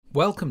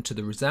Welcome to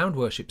the Resound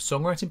Worship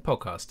Songwriting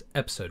Podcast,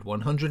 episode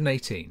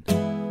 118.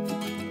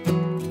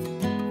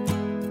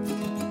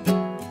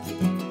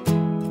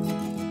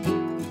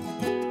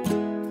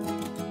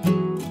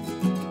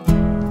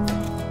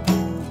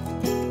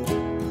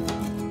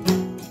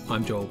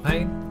 I'm Joel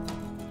Payne.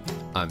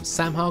 I'm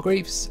Sam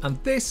Hargreaves. And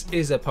this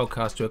is a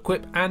podcast to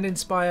equip and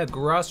inspire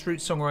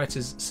grassroots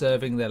songwriters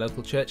serving their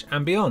local church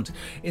and beyond.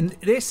 In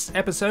this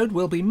episode,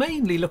 we'll be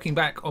mainly looking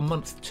back on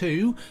month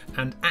 2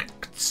 and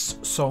Acts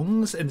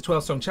songs in the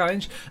 12-song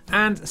challenge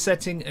and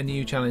setting a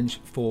new challenge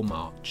for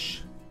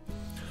March.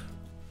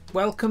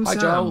 Welcome, Hi,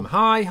 Sam. Joel.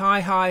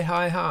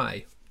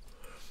 Hi.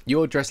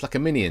 You're dressed like a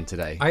minion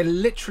today. I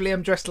literally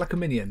am dressed like a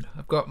minion.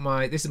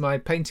 This is my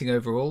painting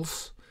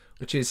overalls,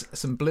 which is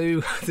some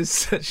blue. This is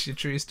such a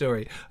true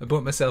story. I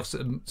bought myself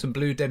some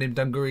blue denim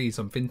dungarees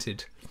on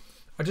Vinted.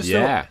 I just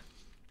thought,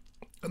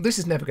 this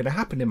is never going to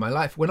happen in my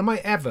life. When am I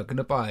ever going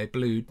to buy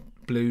blue?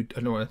 I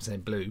know I'm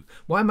saying blue.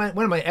 When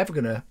am I ever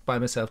going to buy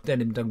myself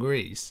denim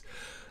dungarees?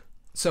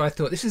 So I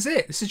thought, this is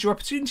it. This is your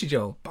opportunity,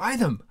 Joel. Buy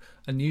them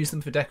and use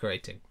them for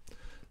decorating.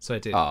 So I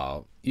did.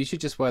 Oh, you should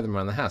just wear them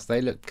around the house.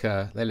 They look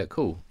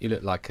cool. You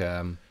look like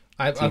I've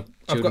got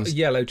a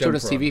yellow jumper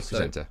children's TV on,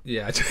 presenter.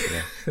 Yeah,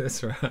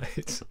 that's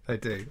right. I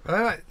do.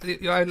 I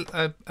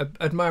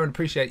admire and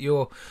appreciate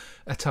your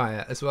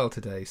attire as well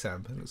today,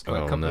 Sam. It looks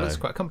quite comfy. It looks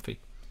quite comfy.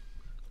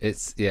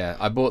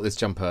 I bought this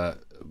jumper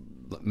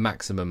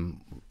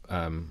maximum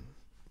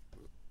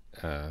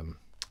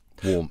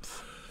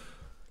warmth.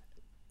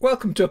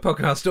 Welcome to a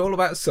podcast all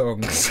about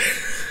songs.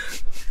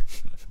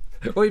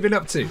 What have you been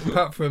up to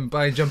apart from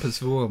buying jumpers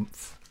for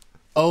warmth?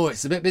 Oh,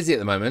 it's a bit busy at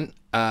the moment.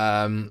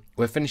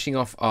 We're finishing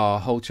off our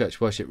whole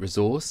church worship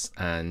resource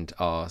and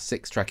our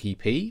 6-track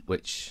EP,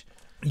 which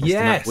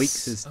Matt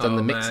Weeks has done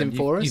the mixing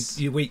for us.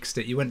 You weeksed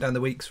it. You went down the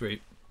Weeks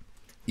route.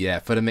 Yeah,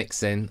 for the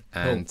mixing,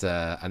 and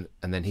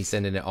then he's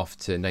sending it off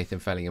to Nathan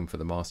Fellingham for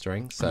the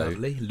mastering. So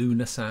lovely,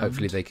 Lunar sound.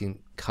 Hopefully they can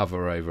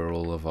cover over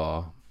all of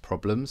our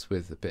problems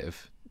with a bit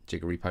of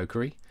jiggery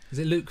pokery. Is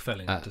it Luke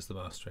Fellingham that does the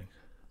mastering?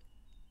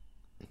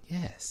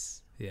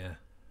 Yes. Yeah.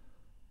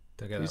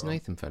 Who's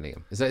Nathan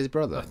Fellingham? Is that his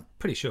brother? I'm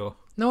pretty sure.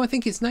 No, I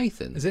think it's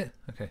Nathan. Is it?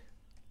 Okay.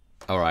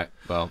 All right.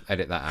 Well,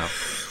 edit that out.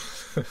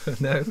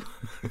 No.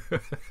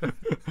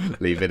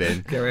 Leave it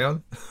in. Carry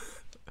on.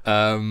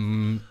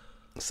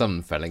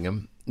 Some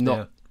Fellingham,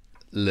 not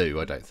Lou,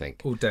 I don't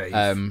think. Or Dave.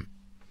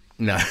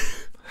 No.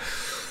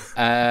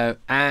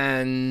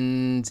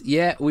 And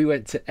we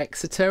went to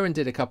Exeter and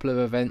did a couple of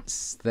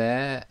events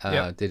there.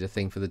 Did a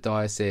thing for the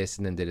diocese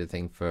and then did a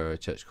thing for a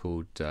church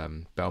called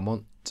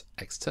Belmont,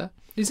 Exeter.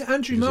 Is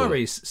Andrew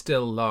Murray's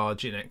still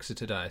large in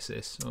Exeter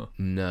Diocese? Or?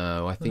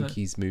 No, I think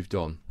he's moved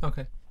on.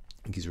 Okay. I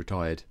think he's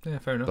retired. Yeah,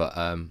 fair enough. But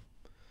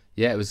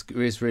it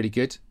was really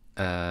good.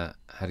 Had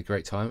a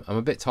great time. I'm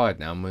a bit tired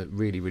now. I'm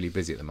really, really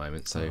busy at the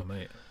moment, so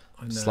mate,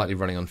 I know. Slightly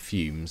running on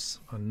fumes.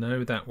 I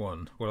know that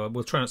one. Well,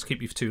 we'll try not to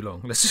keep you for too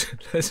long. Let's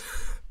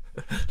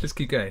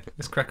keep going.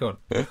 Let's crack on.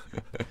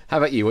 How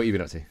about you? What have you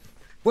been up to?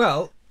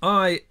 Well,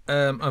 I'm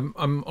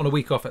on a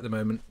week off at the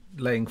moment,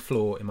 laying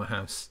floor in my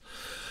house,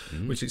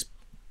 which is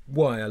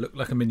why I look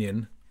like a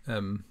minion.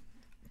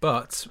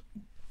 But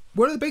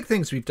one of the big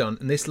things we've done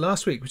in this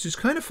last week, which is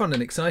kind of fun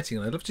and exciting,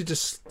 and I'd love to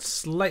just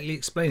slightly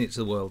explain it to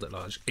the world at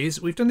large,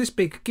 is we've done this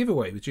big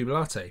giveaway with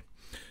Jubilate.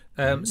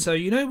 So,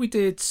 we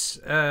did,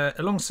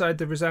 alongside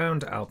the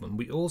Resound album,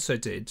 we also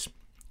did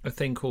a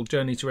thing called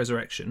Journey to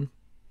Resurrection,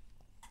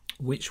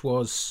 which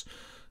was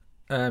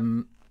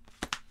Journey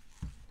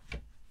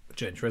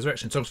to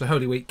Resurrection, songs for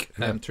Holy Week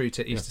through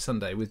to Easter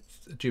Sunday with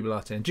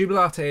Jubilate. And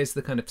Jubilate is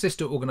the kind of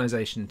sister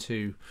organisation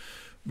to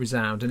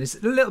Resound, and it's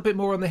a little bit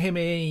more on the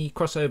hymny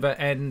crossover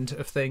end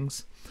of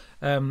things.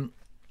 And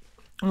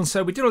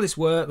so we did all this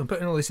work and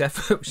put in all this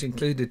effort, which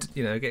included,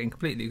 getting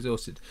completely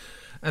exhausted.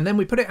 And then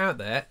we put it out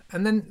there,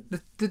 and then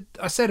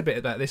I said a bit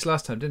about this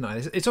last time, didn't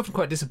I? It's often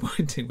quite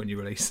disappointing when you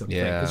release something,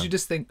 because you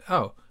just think,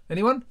 oh,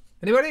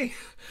 anybody?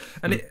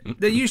 And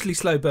they're usually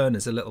slow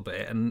burners a little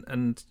bit,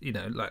 and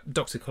like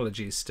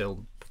Doxicology is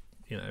still,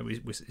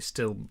 is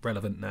still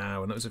relevant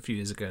now, and that was a few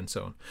years ago and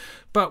so on.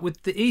 But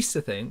with the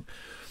Easter thing,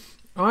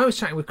 I was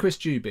chatting with Chris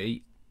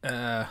Juby,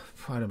 I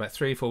don't know, about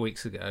 3 or 4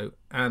 weeks ago,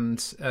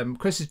 and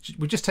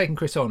we've just taken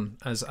Chris on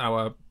as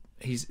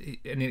he's in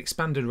an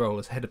expanded role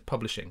as head of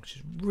publishing, which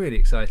is really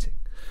exciting.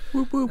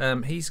 Whoop,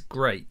 whoop. He's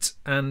great,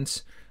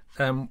 and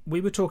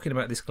we were talking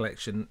about this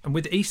collection, and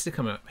with Easter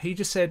coming up, he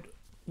just said,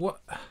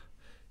 "What?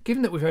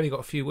 Given that we've only got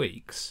a few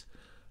weeks,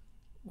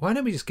 why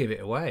don't we just give it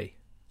away?"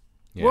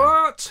 Yeah.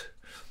 What?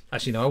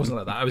 Actually, no, I wasn't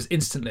like that. I was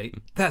instantly,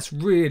 that's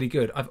really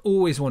good. I've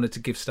always wanted to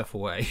give stuff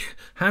away.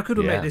 How could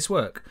we make this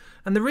work?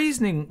 And the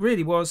reasoning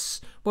really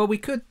was, well, we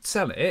could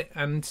sell it,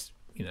 and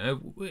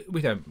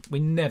we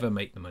never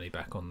make the money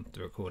back on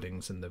the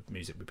recordings and the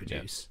music we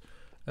produce.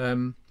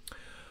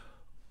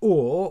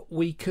 Or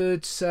we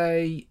could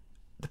say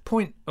the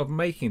point of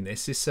making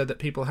this is so that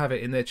people have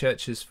it in their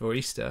churches for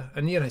Easter,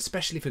 and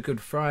especially for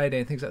Good Friday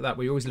and things like that,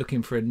 we're always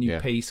looking for a new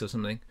piece or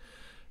something.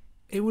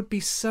 It would be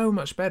so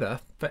much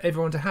better for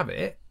everyone to have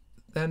it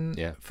than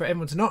for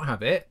everyone to not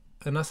have it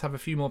and us have a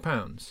few more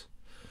pounds.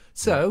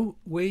 So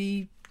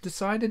we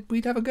decided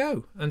we'd have a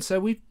go, and so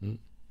we've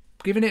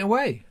given it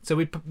away. So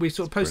we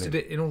sort of posted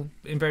it in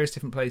various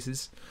different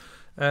places.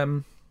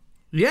 And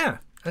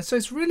so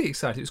it's really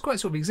exciting. It's quite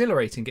sort of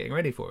exhilarating getting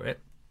ready for it,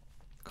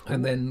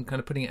 and then kind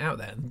of putting it out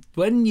there.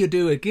 When you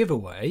do a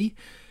giveaway,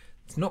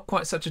 it's not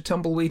quite such a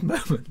tumbleweed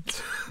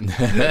moment.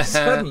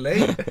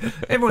 Suddenly,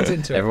 everyone's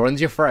into it. Everyone's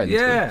your friend.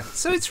 Yeah,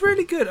 so it's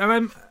really good,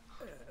 and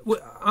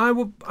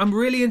I'm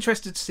really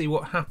interested to see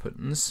what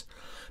happens,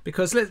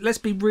 because let's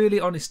be really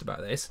honest about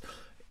this.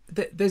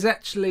 There's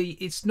actually,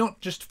 it's not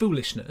just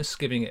foolishness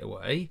giving it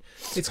away.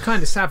 It's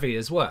kind of savvy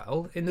as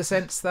well, in the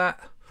sense that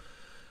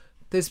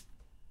there's,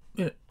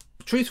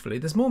 truthfully,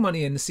 there's more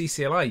money in the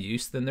CCLI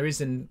use than there is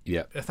in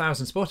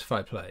 1,000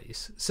 Spotify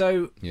plays.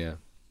 So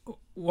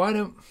why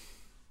don't?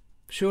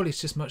 Surely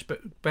it's just much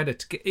better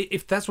to get,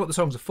 if that's what the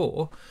songs are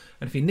for,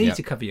 and if you need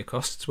to cover your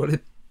costs, well,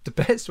 the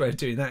best way of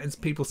doing that is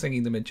people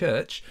singing them in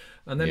church,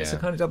 and then it's a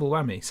kind of double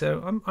whammy.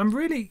 So I'm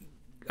really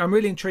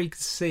intrigued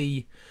to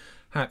see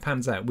how it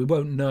pans out. We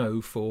won't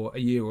know for a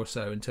year or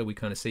so until we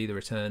kind of see the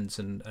returns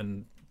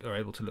and are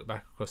able to look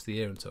back across the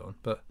year and so on.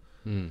 But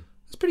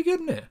it's pretty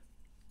good, isn't it?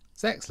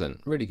 It's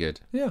excellent, really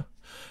good. Yeah.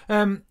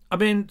 I've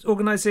been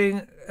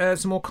organising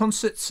some more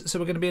concerts. So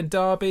we're going to be in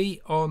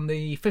Derby on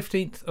the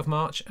 15th of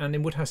March and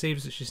in Woodhouse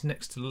Eaves, which is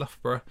next to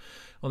Loughborough,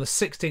 on the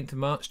 16th of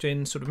March,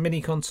 doing sort of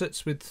mini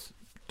concerts with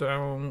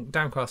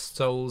Downcast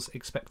Souls,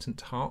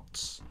 Expectant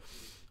Hearts.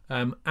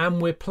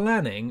 And we're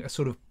planning a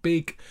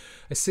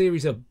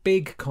series of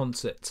big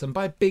concerts. And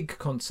by big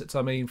concerts,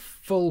 I mean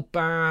full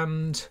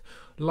band,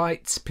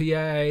 lights,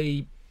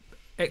 PA,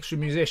 extra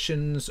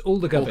musicians, all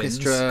the gubbins,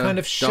 kind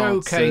of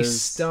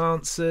showcase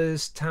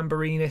dancers,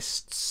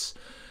 tambourinists,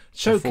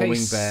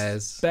 showcase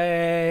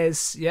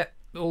bears,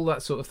 all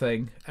that sort of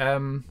thing.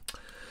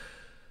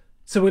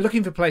 So we're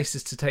looking for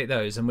places to take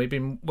those, and we've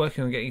been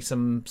working on getting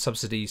some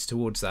subsidies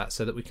towards that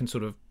so that we can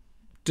sort of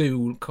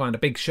do kind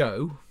of big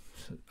show.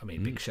 I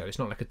mean, big show. It's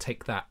not like a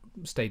Take That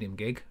stadium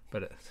gig,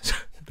 but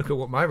look at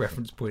what my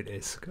reference point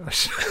is.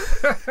 Gosh,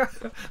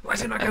 why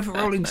didn't I go for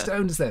Rolling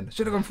Stones then? I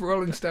should have gone for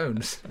Rolling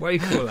Stones. Way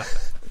cooler.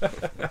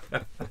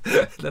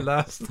 The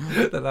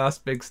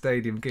last big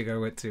stadium gig I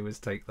went to was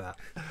Take That,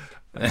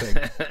 I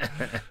think.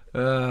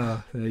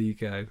 There you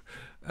go.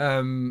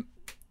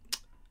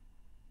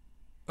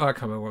 I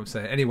can't remember what I'm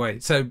saying. Anyway,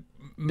 so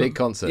big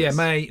concerts. Yeah,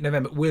 May,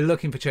 November. We're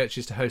looking for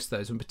churches to host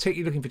those, and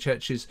particularly looking for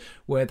churches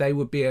where they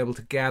would be able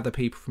to gather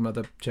people from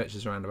other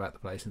churches around about the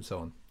place and so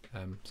on.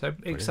 So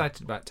brilliant.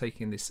 Excited about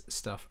taking this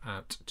stuff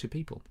out to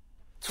people.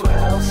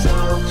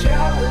 12-song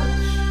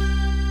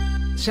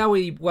challenge. Shall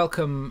we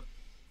welcome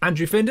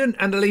Andrew Findon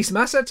and Elise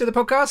Massa to the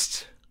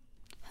podcast?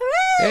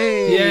 Hooray!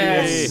 Hey,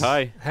 yes. Hey,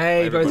 hi.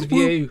 Hey, both of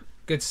you.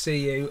 Good to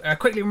see you.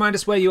 Quickly remind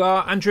us where you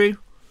are, Andrew.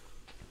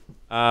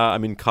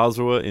 I'm in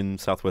Karlsruhe in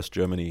southwest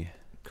Germany.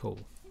 Cool.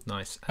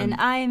 Nice. And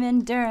I'm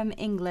in Durham,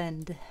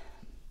 England.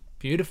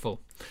 Beautiful.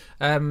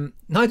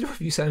 Neither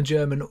of you sound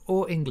German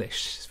or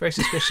English. It's very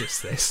suspicious,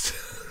 this.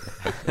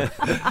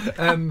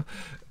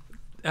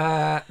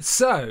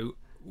 So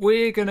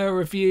we're going to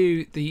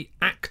review the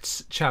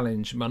Acts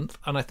Challenge month,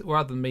 and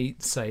rather than me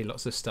say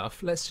lots of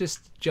stuff, let's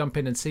just jump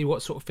in and see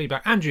what sort of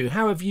feedback. Andrew,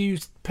 how have you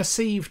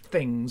perceived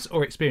things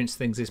or experienced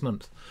things this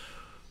month?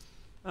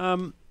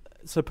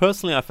 So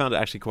personally, I found it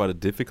actually quite a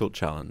difficult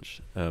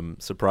challenge,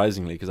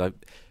 surprisingly, because I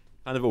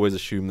kind of always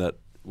assume that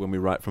when we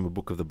write from a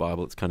book of the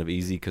Bible, it's kind of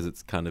easy because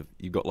it's kind of,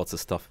 you've got lots of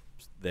stuff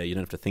there. You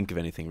don't have to think of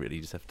anything really.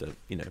 You just have to,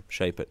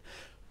 shape it.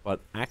 But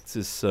Acts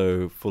is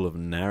so full of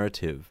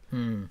narrative.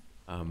 When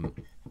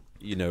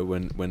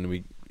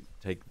we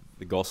take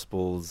the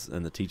Gospels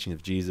and the teaching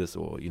of Jesus,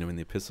 or, in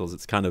the epistles,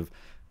 it's kind of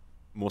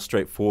more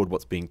straightforward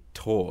what's being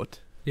taught.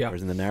 Yeah.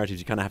 Whereas in the narratives,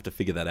 you kind of have to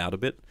figure that out a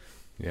bit.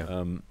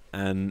 Yeah.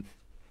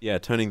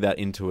 Turning that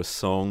into a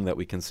song that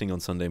we can sing on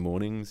Sunday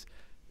mornings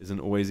isn't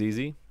always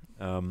easy.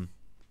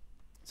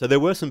 So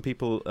there were some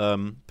people,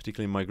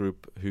 particularly in my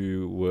group,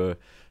 who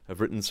have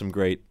written some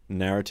great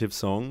narrative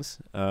songs.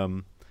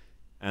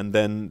 And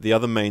then the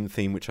other main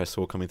theme, which I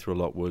saw coming through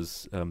a lot,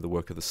 was the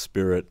work of the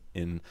Spirit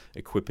in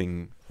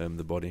equipping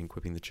the body, and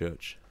equipping the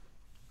church.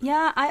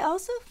 Yeah, I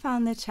also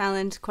found the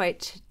challenge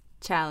quite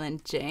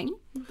challenging,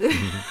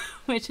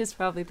 which is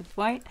probably the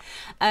point.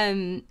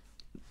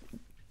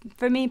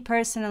 For me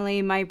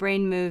personally, my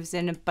brain moves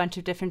in a bunch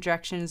of different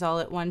directions all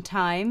at one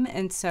time.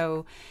 And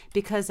so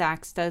because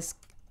Acts does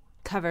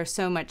cover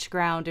so much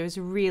ground, it was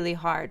really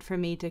hard for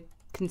me to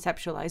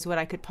conceptualize what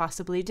I could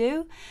possibly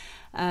do.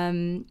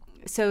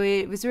 So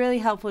it was really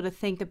helpful to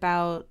think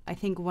about, I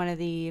think, one of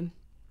the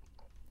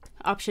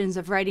options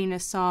of writing a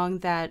song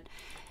that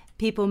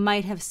people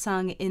might have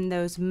sung in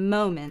those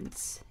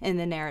moments in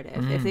the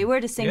narrative. If they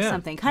were to sing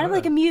something, kind of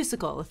like a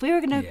musical. If we were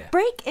going to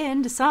break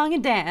into song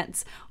and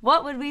dance,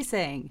 what would we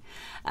sing?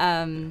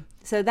 So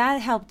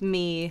that helped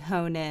me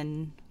hone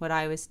in what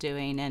I was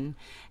doing, and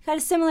kind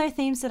of similar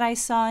themes that I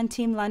saw in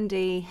Team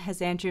Lundy, as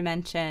Andrew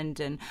mentioned,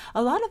 and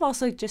a lot of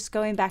also just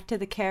going back to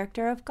the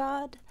character of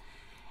God.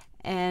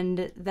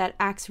 and that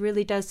Acts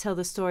really does tell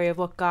the story of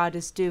what God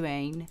is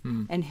doing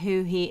and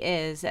who he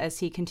is as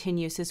he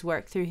continues his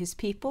work through his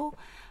people.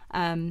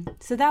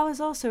 So that was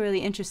also really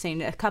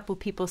interesting. A couple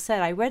people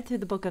said, I read through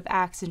the book of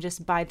Acts, and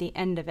just by the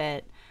end of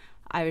it,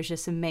 I was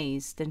just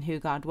amazed in who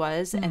God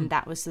was, and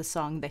that was the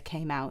song that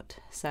came out.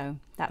 So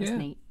that was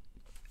neat.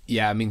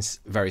 Yeah, I mean,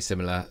 very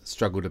similar.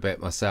 Struggled a bit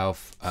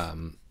myself.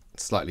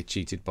 Slightly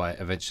cheated by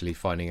eventually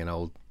finding an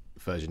old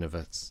version of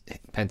a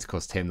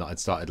Pentecost hymn that I'd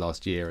started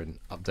last year and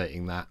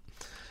updating that.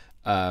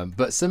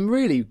 But some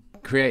really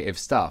creative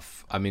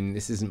stuff. I mean,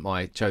 this isn't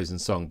my chosen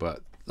song,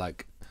 but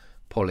like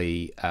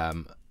Polly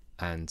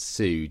and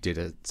Sue did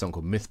a song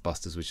called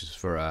Mythbusters, which is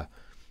for a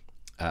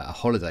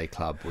holiday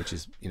club, which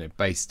is, you know,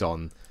 based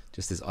on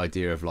just this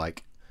idea of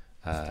like,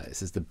 it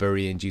says the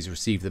Berean Jews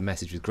received the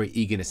message with great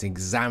eagerness and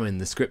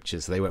examined the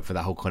scriptures. So they went for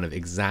that whole kind of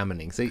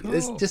examining. So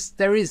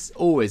there is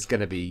always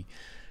going to be,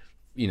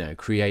 you know,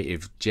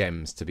 creative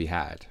gems to be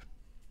had.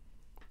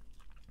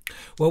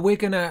 Well, we're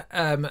going to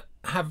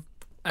have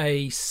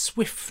a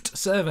swift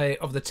survey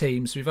of the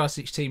teams. We've asked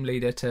each team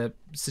leader to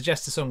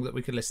suggest a song that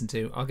we could listen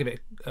to. I'll give it,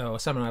 or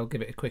Sam and I will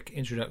give it a quick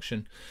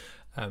introduction,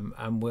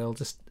 and we'll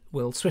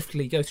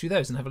swiftly go through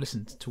those and have a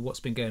listen to what's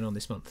been going on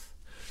this month.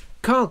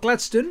 Carl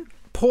Gladstone,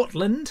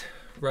 Portland,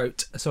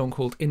 wrote a song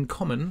called In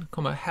Common,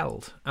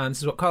 Held. And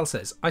this is what Carl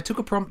says. I took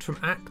a prompt from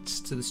Acts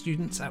to the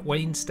students at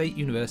Wayne State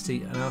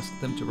University and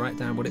asked them to write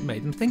down what it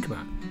made them think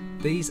about.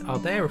 These are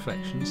their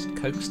reflections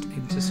coaxed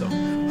into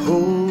song.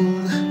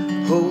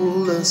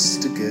 Hold us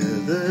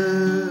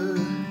together,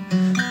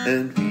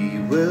 and we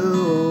will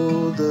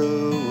hold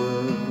the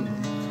world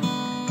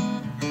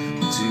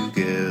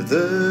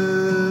together.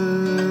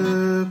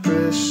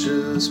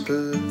 Precious,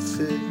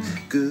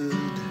 perfect, good.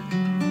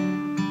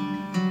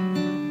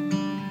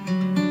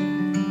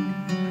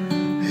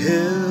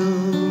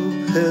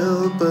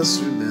 Help us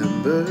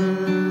remember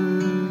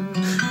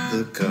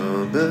the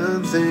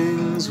common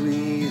things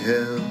we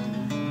held.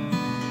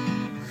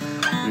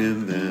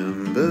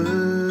 Remember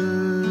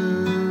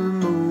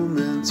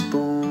moments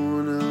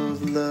born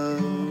of love,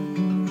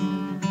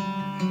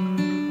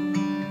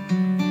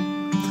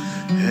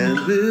 and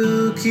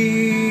we'll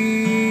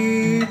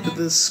keep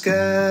the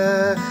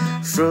sky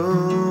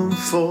from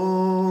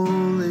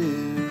falling,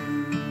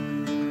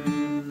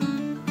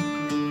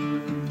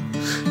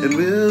 and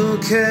we'll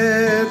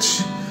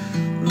catch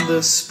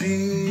the Spirit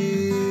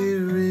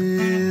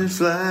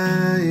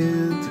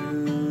flying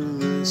through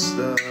the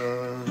stars.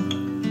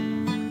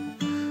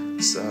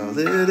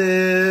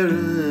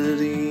 Solidarity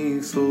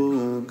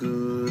for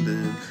good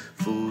and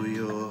for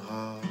your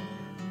heart.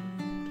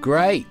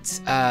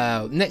 Great.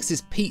 Next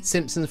is Pete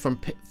Simpson from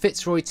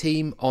Fitzroy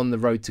Team. On the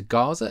Road to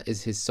Gaza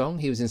is his song.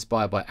 He was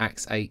inspired by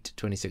Acts 8,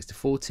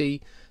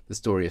 26-40, the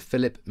story of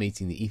Philip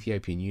meeting the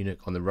Ethiopian eunuch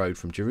on the road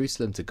from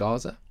Jerusalem to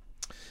Gaza.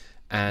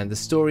 And the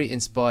story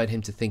inspired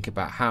him to think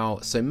about how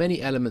so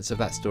many elements of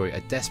that story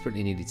are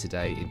desperately needed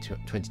today in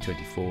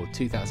 2024,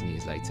 2,000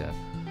 years later,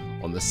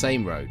 on the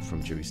same road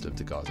from Jerusalem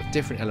to Gaza.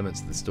 Different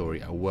elements of the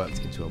story are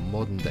worked into a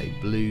modern-day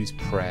blues,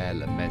 prayer,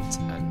 lament,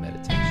 and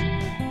meditation.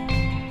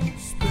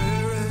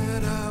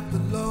 Spirit of the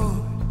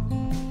Lord,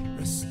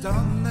 rest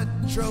on that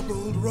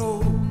troubled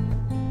road,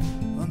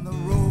 on the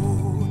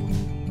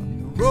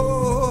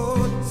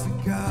road to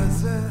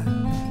Gaza.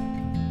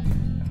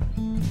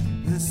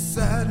 There's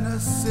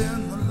sadness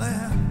in the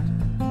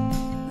land,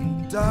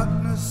 and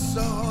darkness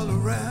all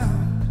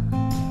around.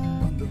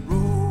 On the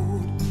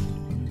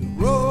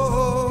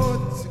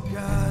road to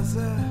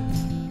Gaza,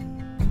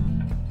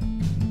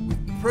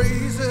 with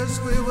praises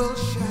we will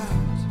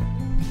shout.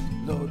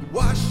 Lord,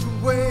 wash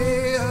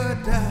away our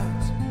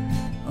doubt.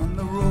 On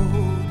the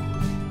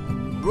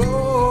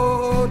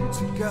road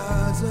to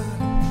Gaza,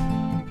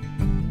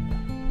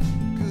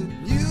 good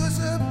news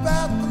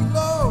about the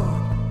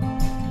Lord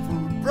for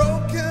a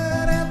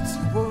broken,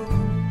 empty world.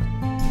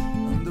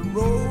 On the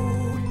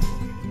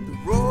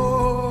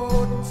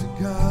road to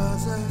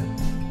Gaza.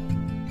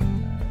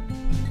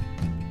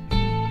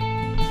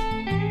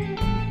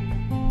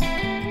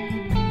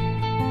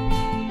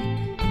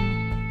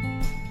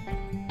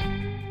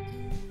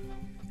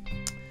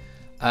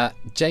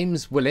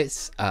 James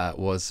Willis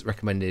was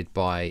recommended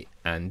by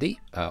Andy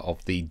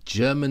of the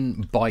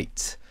German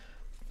Bite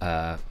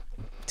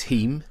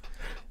team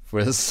for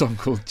a song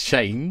called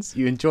Chains.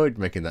 You enjoyed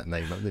making that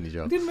name up, didn't you,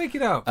 John? I didn't make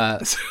it up.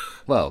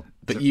 Well,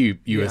 but you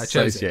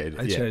associated it.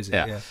 I chose it,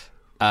 yeah.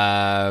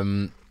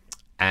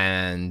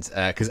 And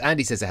because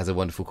Andy says it has a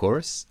wonderful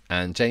chorus,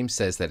 and James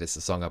says that it's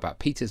a song about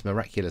Peter's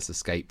miraculous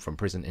escape from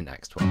prison in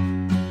Acts 12.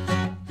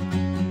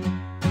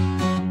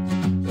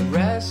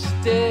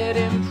 Arrested,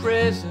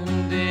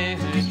 imprisoned in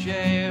a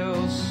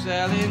jail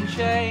cell in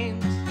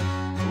chains,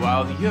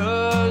 while the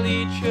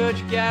early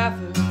church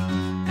gathered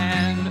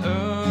and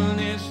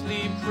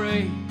earnestly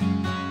prayed,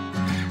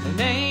 an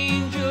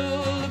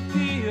angel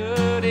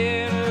appeared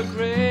in a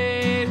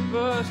great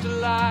burst of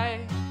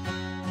light,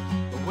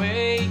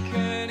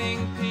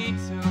 awakening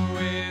Peter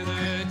with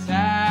a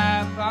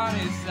tap on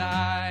his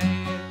side.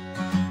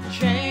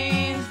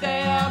 Chains,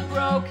 they are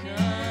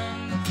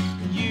broken,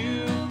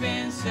 you've been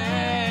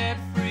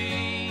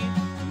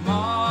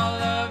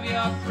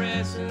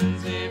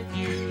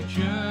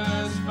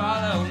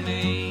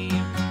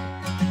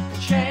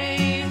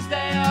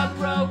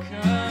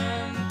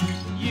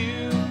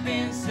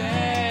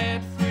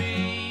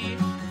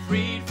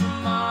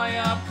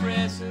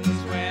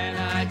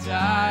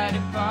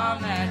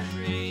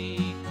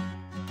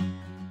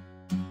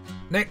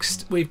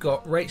Next, we've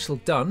got Rachel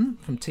Dunn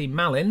from Team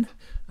Malin,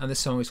 and this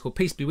song is called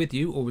Peace Be With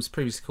You, or was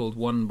previously called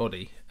One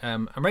Body.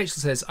 And Rachel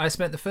says, I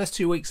spent the first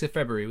 2 weeks of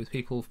February with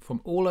people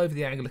from all over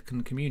the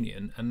Anglican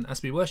Communion, and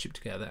as we worshipped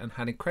together and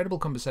had incredible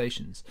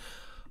conversations,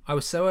 I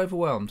was so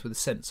overwhelmed with a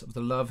sense of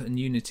the love and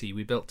unity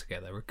we built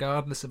together,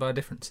 regardless of our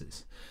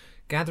differences.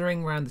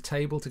 Gathering round the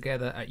table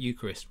together at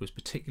Eucharist was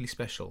particularly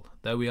special.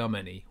 Though we are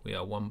many, we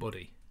are one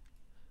body.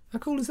 How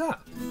cool is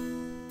that?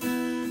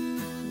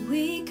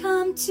 We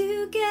come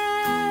together,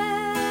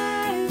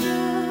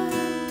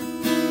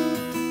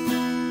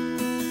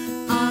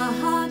 our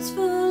hearts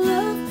full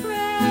of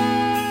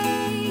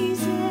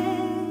praises,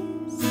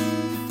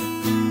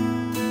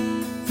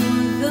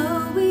 for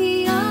though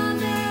we are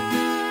many,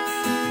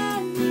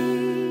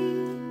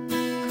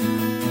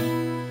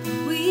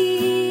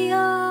 we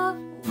are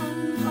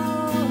one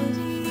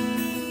body.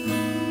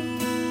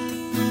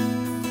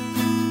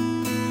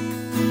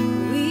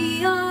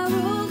 We are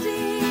all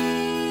different,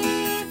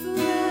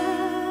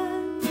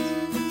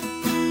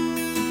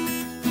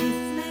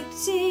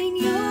 reflecting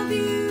your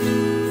beauty,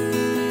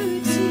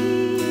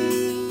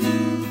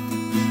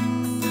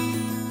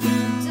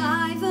 your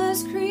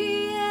diverse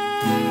creation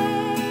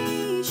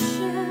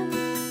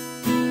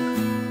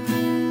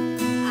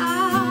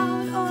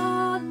out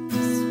on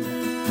display.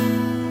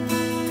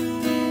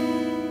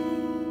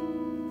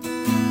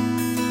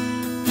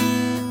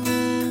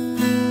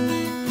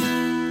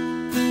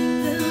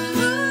 The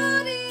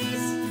Lord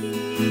is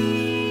here.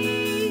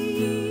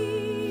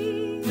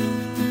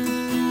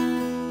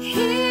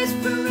 His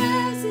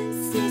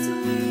presence is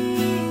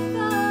with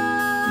us.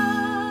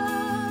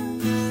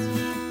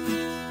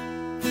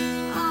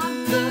 Our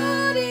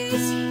God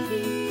is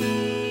here.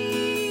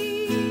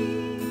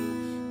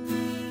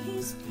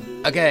 His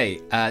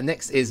Okay,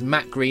 next is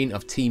Matt Green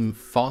of Team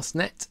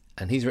Fastnet,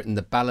 and he's written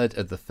the Ballad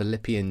of the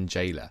Philippian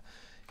Jailer.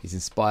 He's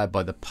inspired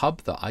by the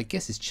pub that I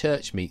guess his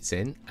church meets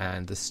in,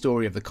 and the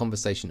story of the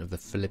conversation of the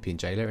Philippian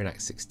jailer in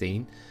Acts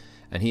 16.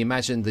 And he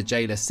imagined the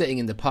jailer sitting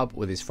in the pub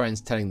with his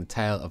friends telling the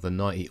tale of the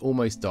night he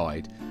almost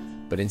died,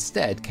 but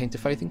instead came to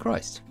faith in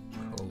Christ.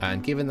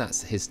 And given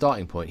that's his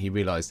starting point, he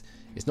realised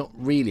it's not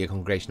really a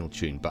congregational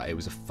tune, but it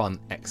was a fun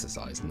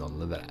exercise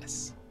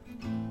nonetheless.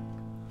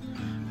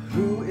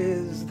 Who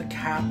is the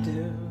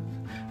captive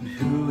and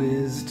who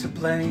is to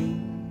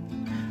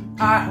blame?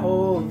 I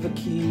hold the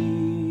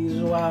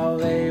keys while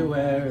they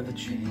wear the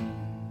chains.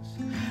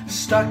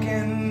 Stuck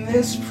in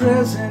this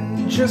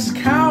prison, just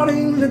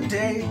counting the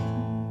days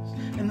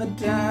in the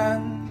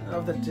den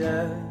of the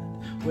dead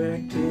where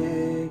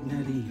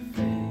dignity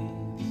fades.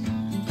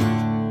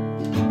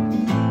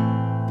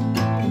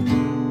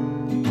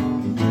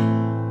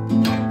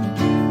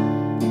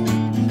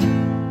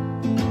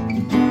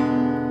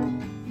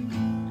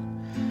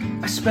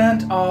 I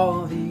spent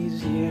all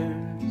these years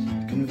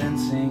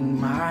convincing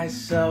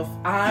myself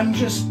I'm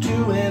just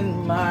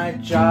doing my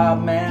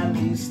job, man,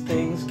 these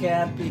things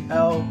can't be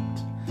helped.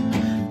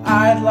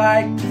 I'd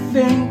like to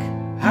think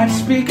I'd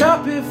speak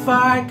up if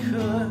I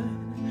could,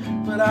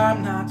 but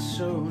I'm not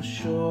so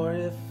sure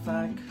if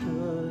I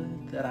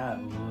could that I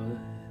would.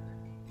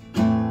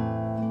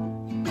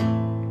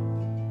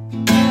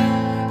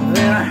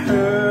 Then I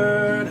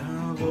heard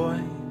her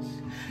voice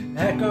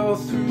echo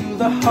through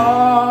the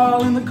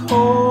hall in the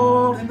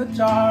cold and the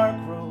dark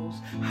rose,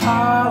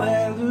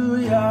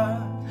 hallelujah.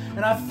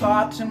 And I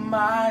thought to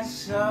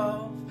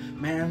myself,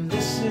 man,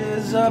 this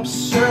is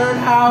absurd.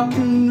 How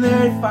can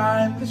they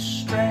find the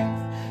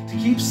strength to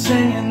keep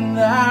singing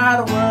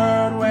that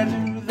word? Where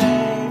do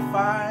they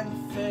find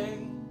the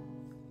faith?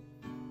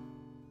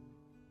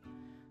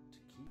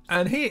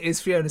 And here is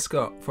Fiona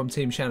Scott from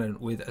Team Shannon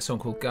with a song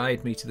called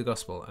Guide Me to the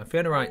Gospel. And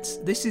Fiona writes,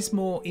 this is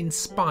more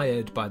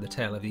inspired by the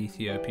tale of the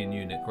Ethiopian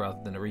eunuch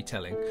rather than a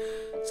retelling.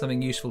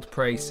 Something useful to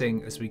pray,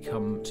 sing as we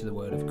come to the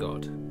Word of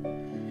God.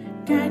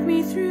 Guide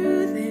me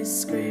through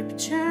this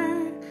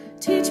scripture,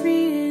 teach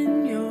me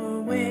in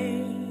your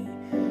way,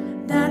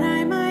 that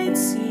I might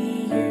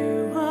see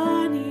you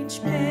on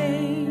each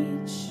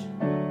page.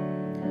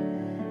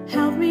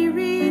 Help me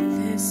read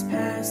this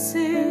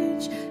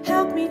passage,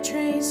 help me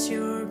trace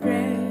your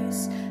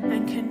grace,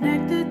 and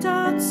connect the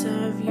dots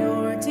of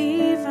your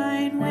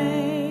divine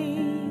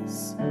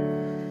ways.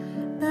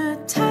 The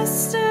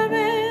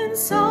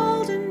Testaments,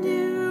 old and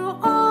new,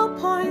 all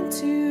point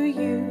to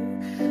you.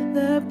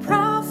 The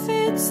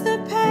prophets, the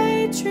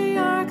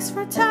patriarchs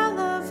foretell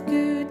of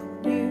good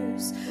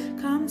news.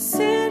 Come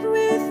sit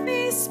with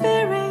me,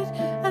 Spirit,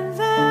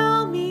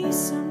 unveil me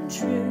some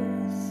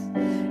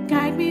truth.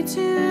 Guide me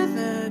to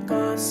the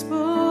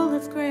gospel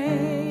of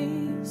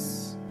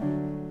grace.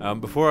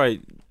 Before I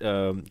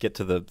get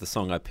to the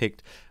song I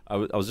picked, I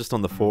was just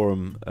on the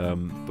forum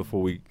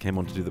before we came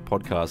on to do the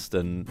podcast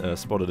and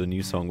spotted a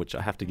new song which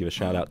I have to give a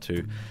shout out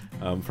to,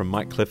 from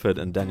Mike Clifford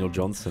and Daniel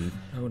Johnson.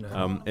 Oh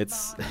no!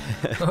 It's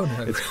Oh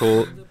no! it's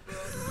called.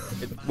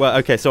 Well,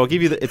 okay, so I'll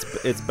give you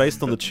it's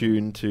based on the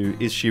tune to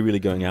 "Is She Really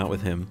Going Out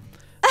with Him?"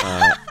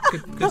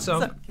 Good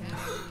song.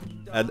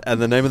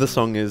 And the name of the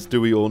song is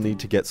 "Do We All Need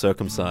to Get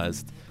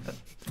Circumcised?"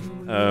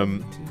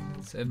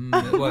 songs, and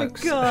it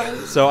works.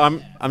 God. So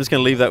I'm just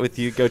going to leave that with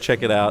you. Go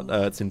check it out.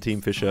 It's in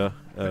Team Fisher.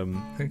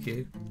 Thank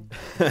you.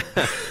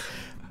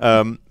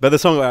 But the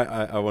song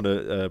I want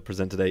to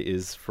present today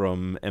is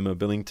from Emma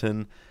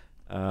Billington,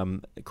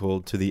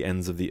 called "To the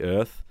Ends of the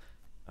Earth,"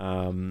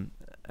 and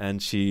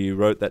she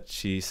wrote that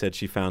she said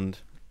she found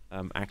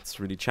Acts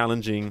really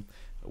challenging.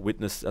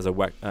 Witness as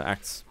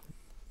Acts.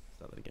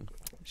 Start that again.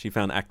 She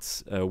found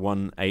Acts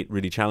 1:8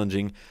 really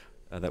challenging.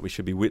 That we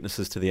should be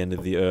witnesses to the end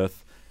of the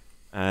earth,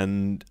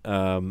 and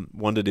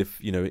wondered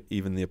if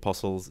even the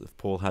apostles, if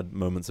Paul had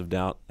moments of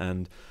doubt.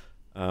 And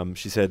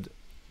she said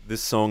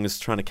this song is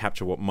trying to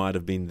capture what might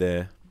have been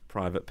their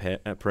private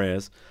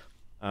prayers.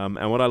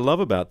 And what I love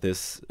about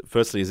this,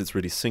 firstly, is it's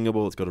really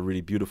singable. It's got a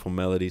really beautiful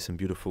melody, some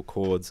beautiful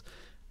chords,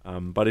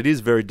 but it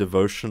is very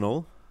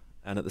devotional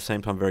and at the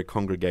same time very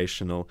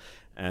congregational.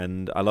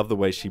 And I love the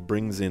way she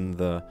brings in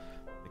the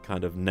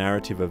kind of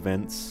narrative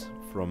events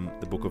from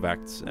the book of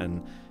Acts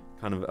and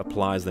kind of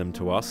applies them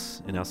to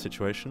us in our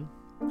situation.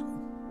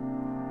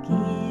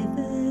 Give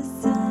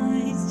us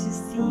eyes to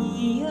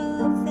see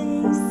your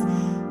face,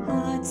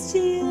 hearts to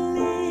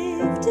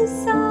lift a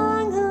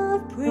song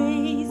of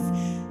praise.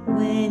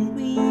 When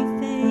we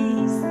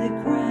face the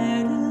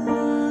crowd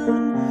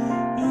alone,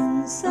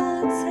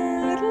 insults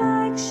held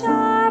like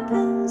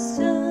sharpened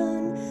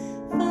stone,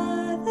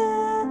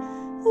 Father,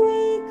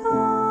 we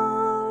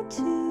call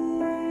to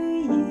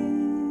you.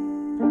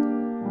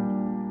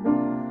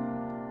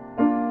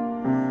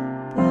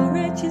 Pour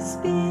out your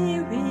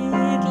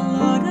Spirit,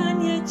 Lord,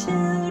 on your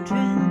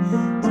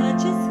children.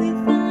 Touch us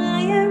with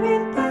fire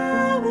and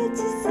power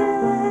to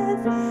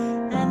serve,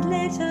 and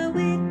let our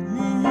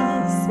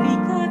witness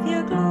speak of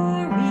your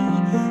glory.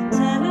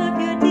 Tell of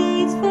your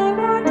deeds for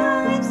our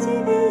lives to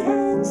the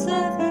ends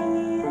of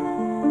the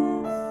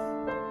earth.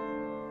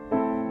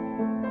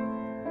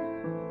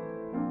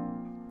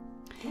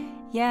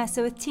 Yeah,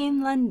 so with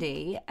Team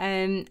Lundy,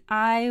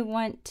 I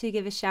want to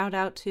give a shout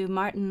out to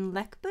Martin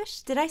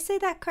Leckbush. Did I say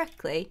that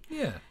correctly?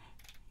 Yeah.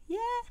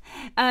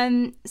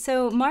 Yeah.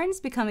 So Martin's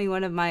becoming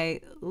one of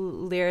my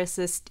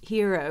lyricist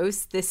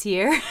heroes this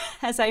year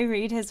as I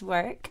read his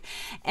work.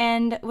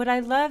 And what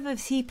I love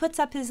is he puts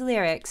up his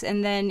lyrics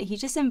and then he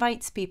just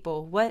invites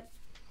people. What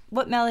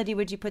melody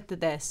would you put to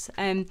this?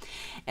 And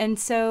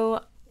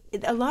so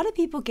a lot of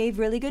people gave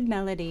really good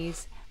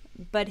melodies,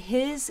 but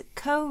his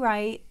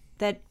co-write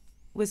that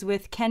was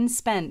with Ken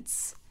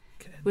Spence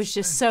was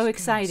just so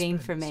exciting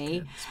for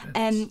me.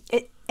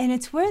 And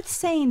it's worth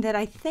saying that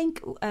I think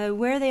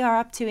where they are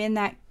up to in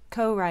that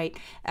co-write,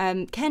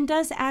 Ken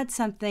does add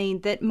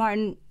something that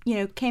Martin,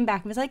 came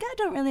back and was like, I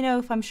don't really know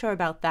if I'm sure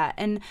about that.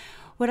 And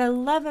what I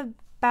love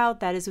about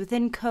that is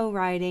within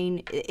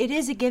co-writing, it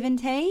is a give and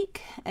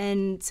take,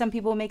 and some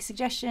people make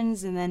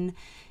suggestions, and then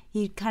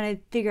you kind of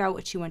figure out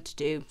what you want to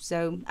do.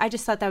 So I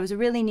just thought that was a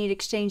really neat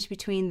exchange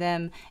between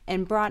them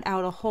and brought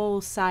out a whole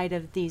side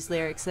of these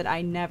lyrics that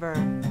I never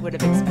would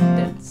have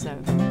expected. So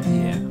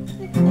yeah.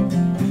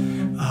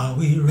 Are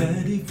we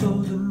ready for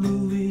the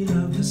moving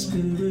of the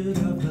Spirit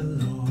of the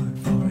Lord?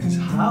 For his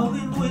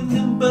howling wind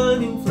and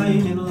burning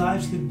flame in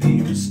lives to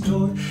be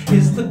restored.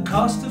 Is the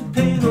cost of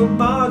pain or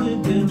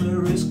martyrdom a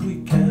risk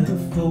we can't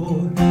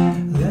afford?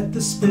 Let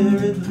the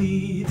Spirit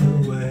lead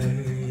the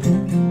way.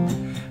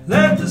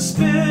 Let the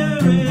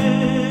Spirit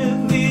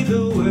lead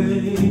the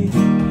way.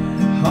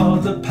 All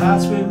the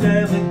paths we're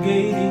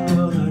navigating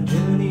on our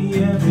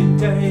journey every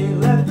day.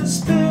 Let the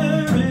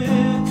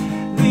Spirit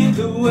lead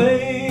the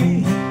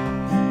way.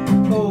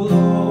 Oh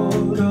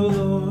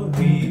Lord,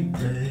 we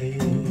pray.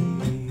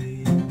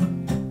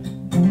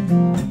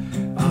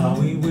 Are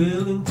we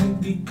willing to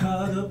be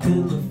caught up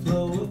in the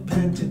flow of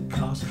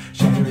Pentecost,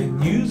 sharing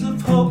news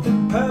of hope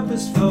and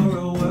purpose for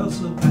a world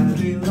so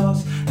badly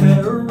lost?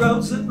 There are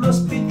roads that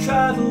must be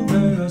traveled,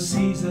 there are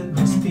seas that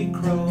must be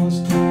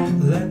crossed.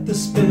 Let the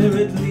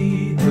Spirit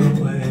lead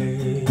the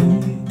way.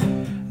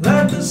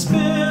 Let the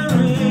Spirit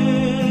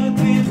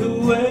lead the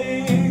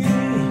way.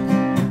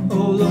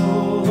 Oh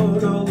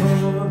Lord,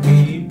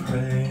 we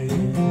pray.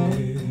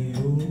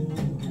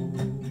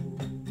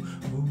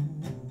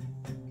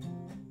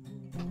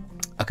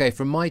 Okay,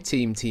 from my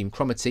team, Team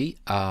Cromarty,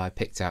 I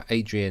picked out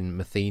Adrian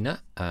Mathena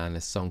and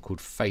a song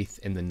called Faith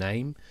in the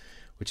Name,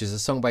 which is a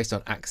song based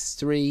on Acts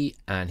 3,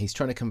 and he's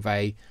trying to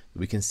convey that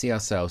we can see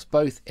ourselves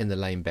both in the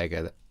lame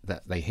beggar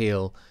that they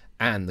heal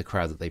and the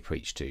crowd that they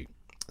preach to.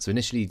 So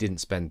initially he didn't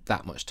spend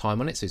that much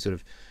time on it, so he sort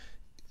of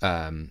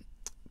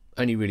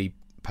only really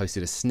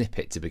posted a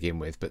snippet to begin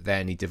with, but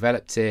then he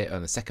developed it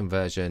on the second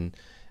version,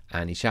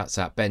 and he shouts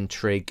out Ben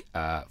Trigg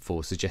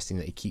for suggesting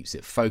that he keeps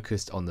it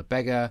focused on the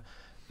beggar,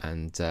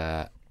 and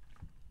so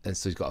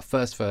he's got a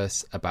first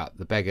verse about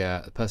the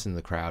beggar, the person in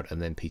the crowd,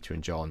 and then Peter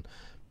and John.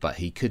 But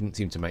he couldn't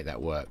seem to make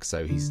that work,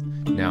 so he's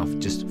now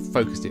just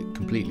focused it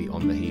completely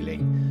on the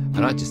healing.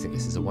 And I just think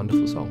this is a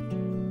wonderful song.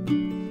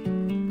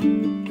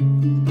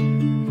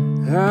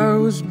 I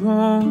was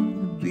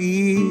born to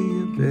be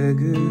a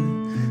beggar,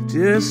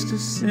 just a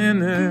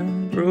sinner,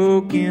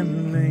 broken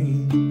and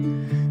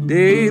lame,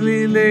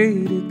 daily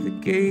laid at the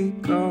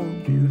gate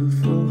called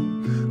beautiful.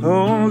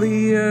 All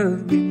the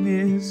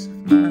ugliness because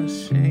of my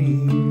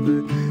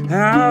shame, but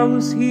I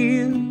was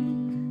healed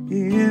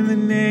in the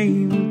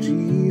name of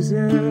Jesus.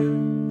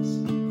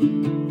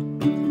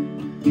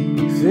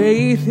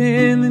 Faith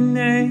in the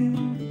name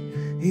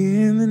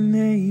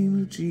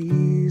of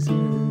Jesus.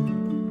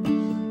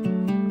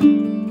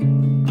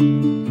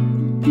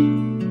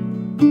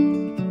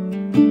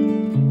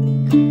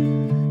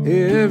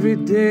 Every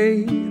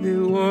day they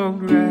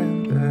walked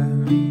right by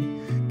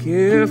me,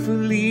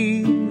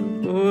 carefully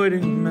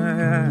avoiding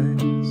my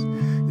eyes.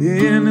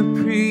 Then the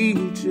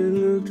preacher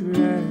looked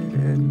right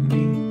at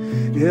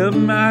me, held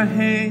my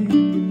hand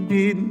and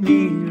bid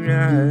me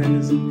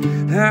rise.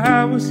 And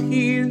I was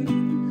healed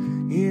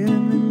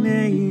in the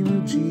name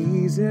of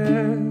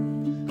Jesus.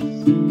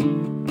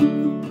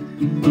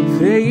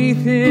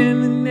 Faith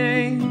in the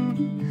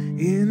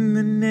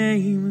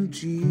name of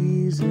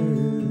Jesus.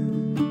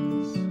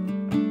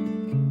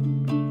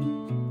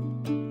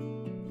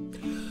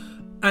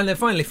 And then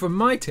finally, from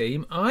my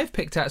team, I've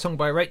picked out a song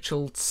by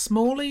Rachel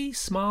Smalley,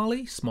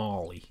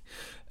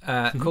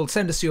 called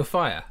Send Us Your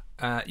Fire.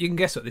 You can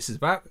guess what this is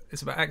about.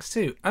 It's about Acts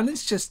 2. And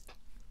it's just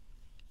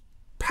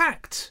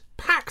packed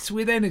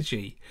with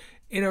energy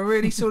in a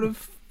really sort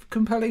of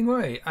compelling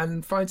way,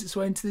 and finds its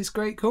way into this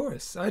great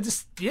chorus.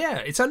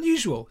 It's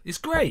unusual. It's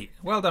great.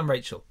 Well done,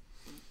 Rachel.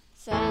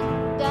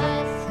 Send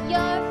us your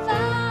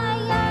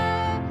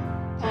fire,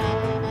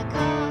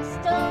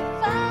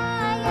 Pentecostal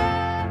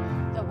fire,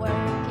 the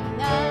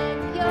working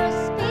of your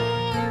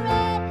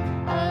spirit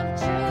of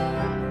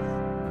truth.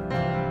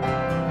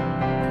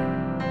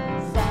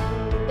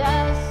 Send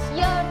us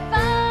your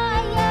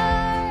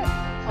fire,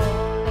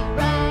 holy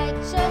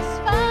righteous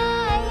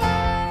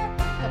fire,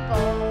 the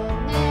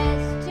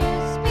boldness to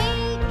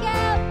speak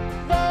out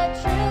the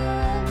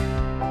truth.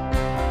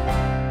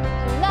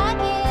 Like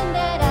in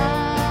that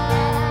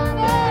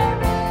upper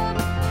room,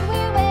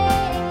 we're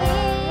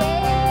waiting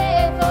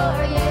here for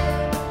you.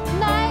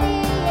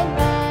 Mighty and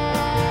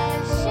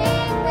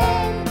rushing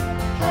wind,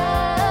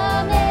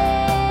 come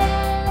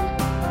in.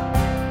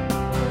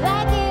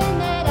 Like in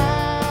that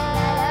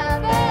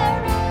upper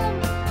room,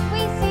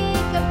 we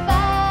seek a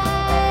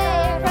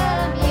fire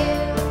from you.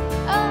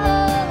 Oh,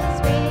 Holy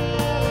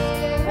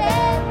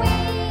Spirit, we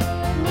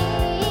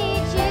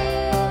need you.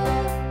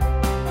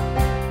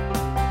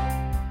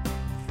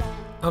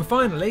 And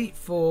finally,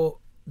 for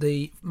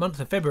the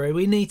month of February,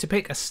 we need to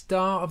pick a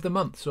star of the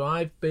month. So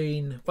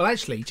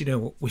actually, do you know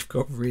what? We've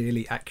got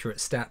really accurate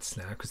stats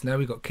now, because now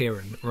we've got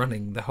Kieran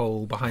running the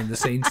whole behind the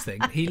scenes thing.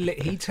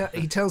 He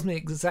tells me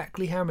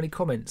exactly how many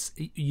comments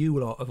you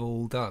lot have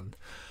all done.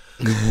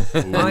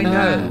 I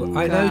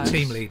know,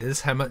 team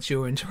leaders, how much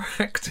you're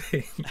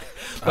interacting.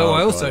 But what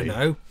I also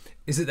know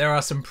is that there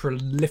are some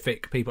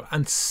prolific people,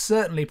 and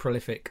certainly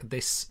prolific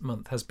this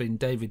month has been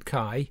David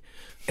Kai,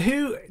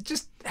 who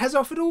just has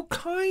offered all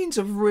kinds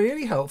of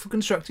really helpful,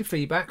 constructive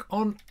feedback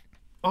on,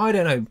 I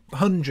don't know,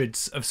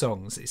 hundreds of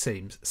songs, it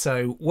seems.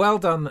 So well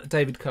done,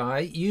 David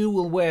Kai. You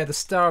will wear the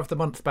Star of the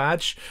Month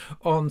badge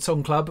on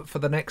Song Club for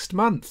the next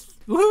month.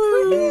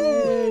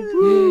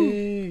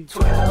 Woo!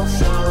 12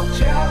 song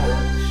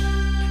challenge.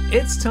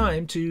 It's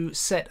time to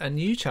set a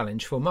new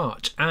challenge for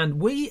March,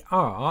 and we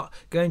are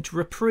going to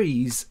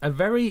reprise a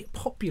very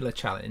popular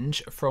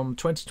challenge from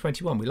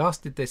 2021. We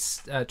last did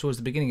this towards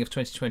the beginning of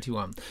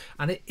 2021,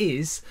 and it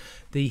is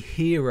the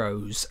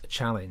Heroes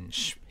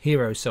Challenge.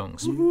 Hero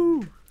songs.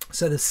 Woo-hoo.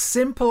 So the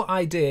simple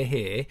idea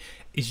here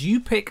is you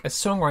pick a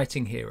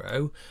songwriting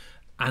hero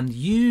and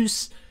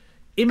use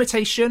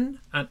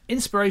imitation and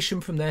inspiration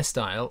from their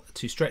style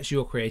to stretch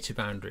your creative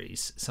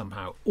boundaries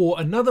somehow.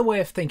 Or another way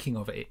of thinking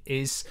of it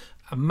is,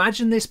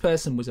 imagine this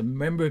person was a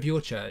member of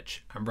your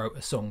church and wrote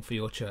a song for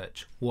your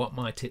church. What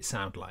might it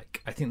sound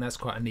like? I think that's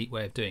quite a neat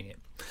way of doing it.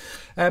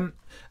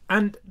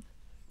 And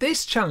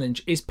this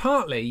challenge is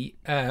partly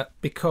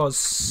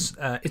because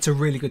it's a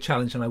really good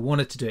challenge and I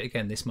wanted to do it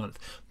again this month.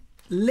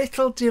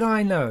 Little did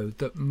I know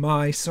that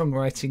my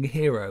songwriting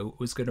hero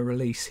was going to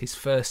release his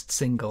first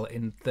single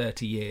in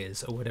 30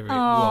 years or whatever it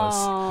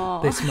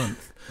was this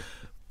month.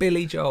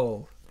 Billy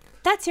Joel.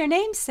 That's your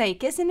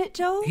namesake, isn't it,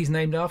 Joel? He's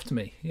named after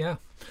me, yeah.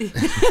 Billy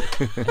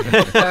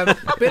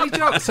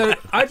Joel. So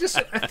I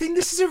think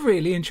this is a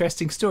really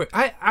interesting story.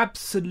 I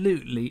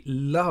absolutely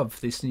love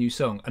this new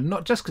song, and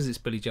not just because it's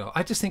Billy Joel.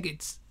 I think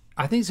it's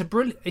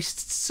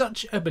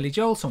such a Billy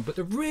Joel song. But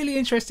the really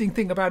interesting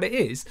thing about it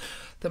is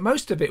that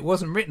most of it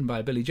wasn't written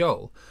by Billy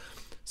Joel.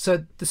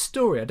 So the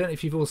story, I don't know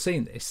if you've all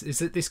seen this, is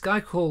that this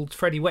guy called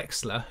Freddie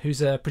Wexler, who's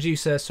a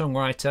producer,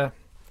 songwriter,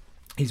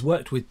 he's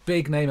worked with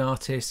big name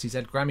artists, he's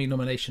had Grammy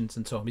nominations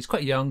and so on. He's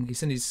quite young,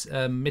 he's in his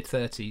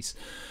mid-30s.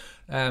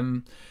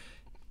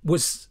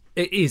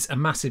 Is a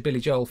massive Billy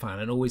Joel fan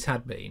and always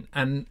had been.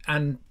 And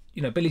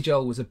you know, Billy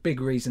Joel was a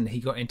big reason he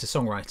got into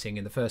songwriting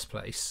in the first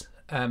place.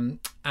 And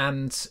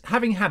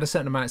having had a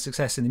certain amount of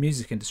success in the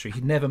music industry,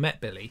 he'd never met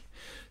Billy.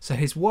 So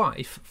his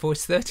wife, for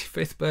his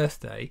 35th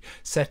birthday,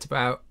 set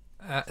about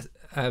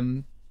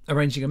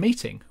arranging a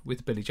meeting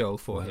with Billy Joel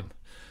for him.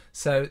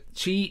 So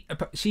she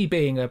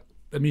being a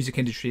music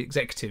industry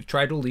executive,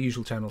 tried all the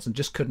usual channels and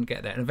just couldn't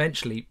get there. And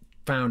eventually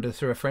found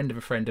through a friend of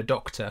a friend, a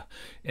doctor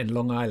in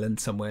Long Island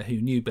somewhere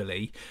who knew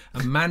Billy,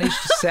 and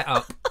managed to set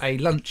up a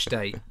lunch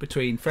date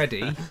between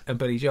Freddie and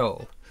Billy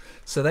Joel.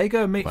 So they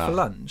go and meet for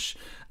lunch.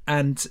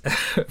 And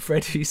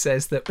Freddie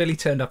says that Billy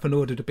turned up and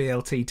ordered a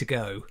BLT to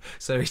go,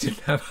 so he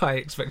didn't have high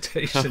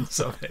expectations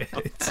of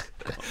it.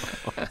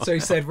 So he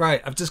said,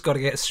 right, I've just got to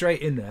get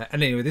straight in there.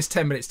 And anyway, this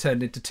 10 minutes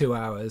turned into 2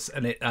 hours,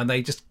 and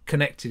they just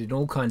connected in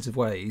all kinds of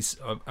ways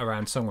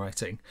around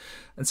songwriting.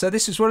 And so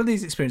this was one of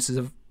these experiences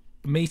of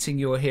meeting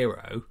your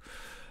hero.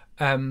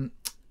 And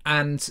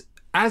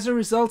as a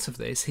result of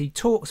this, he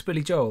talks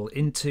Billy Joel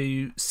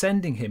into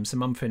sending him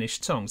some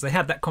unfinished songs. They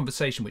had that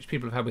conversation, which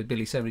people have had with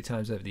Billy so many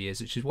times over the years,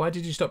 which is, why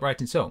did you stop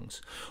writing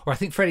songs? Or I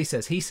think Freddie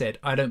says, he said,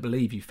 I don't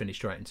believe you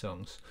finished writing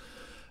songs.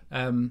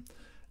 And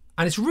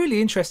it's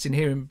really interesting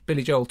hearing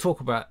Billy Joel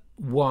talk about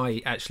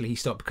why actually he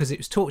stopped, because it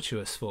was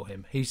tortuous for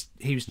him. He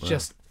was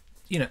just,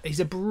 he's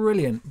a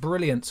brilliant,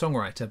 brilliant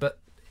songwriter, but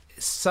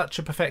such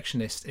a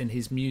perfectionist in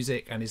his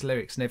music and his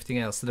lyrics and everything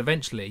else that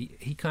eventually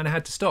he kind of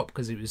had to stop,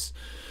 because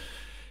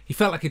he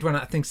felt like he'd run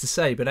out of things to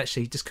say, but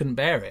actually he just couldn't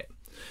bear it.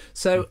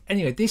 So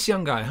anyway, this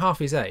young guy, half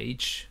his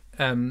age,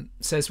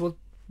 says, well,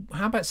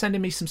 how about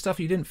sending me some stuff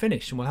you didn't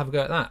finish and we'll have a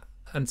go at that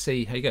and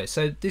see how you go.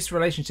 So this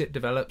relationship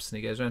develops, and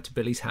he goes around to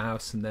Billy's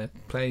house and they're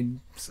playing,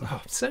 I'm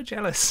so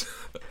jealous,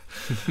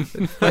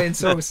 playing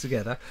songs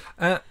together.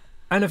 And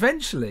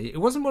eventually, it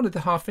wasn't one of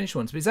the half-finished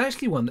ones, but it's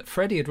actually one that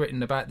Freddie had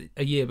written about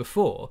a year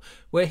before,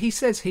 where he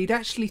says he'd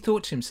actually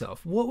thought to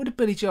himself, what would a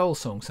Billy Joel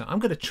song sound? I'm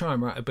going to try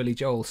and write a Billy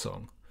Joel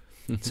song.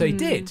 So he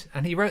did,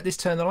 and he wrote this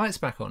Turn the Lights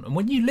Back On. And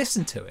when you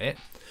listen to it,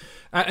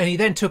 and he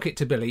then took it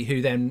to Billy,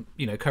 who then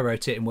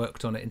co-wrote it and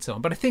worked on it and so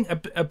on. But I think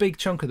a big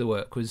chunk of the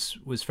work was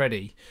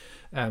Freddie,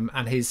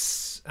 and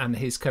his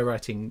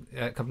co-writing,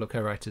 a couple of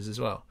co-writers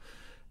as well.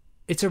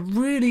 It's a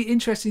really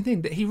interesting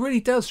thing that he really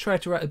does try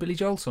to write a Billy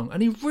Joel song,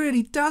 and he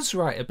really does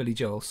write a Billy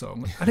Joel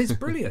song, and it's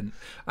brilliant,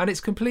 and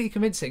it's completely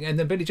convincing. And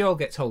then Billy Joel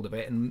gets hold of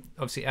it and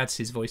obviously adds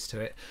his voice to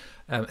it.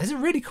 There's a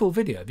really cool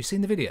video. Have you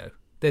seen the video?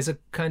 There's a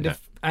kind of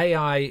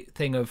AI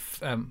thing of,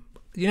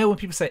 when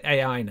people say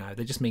AI now,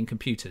 they just mean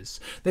computers.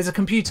 There's a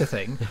computer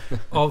thing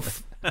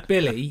of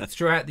Billy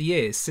throughout the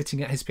years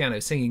sitting at his piano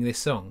singing this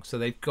song. So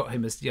they've got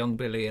him as young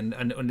Billy and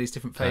on these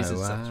different phases.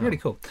 Oh, wow. So it's really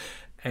cool.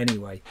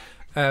 Anyway,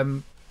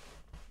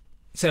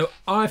 so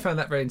I found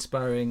that very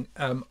inspiring.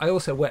 I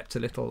also wept a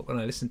little when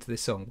I listened to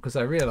this song, because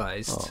I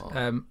realised,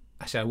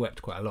 actually I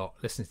wept quite a lot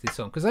listening to this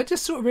song, because I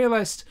just sort of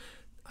realised,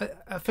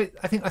 I think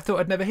I thought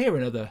I'd never hear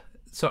another.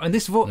 So, and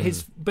this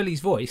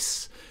Billy's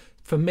voice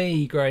for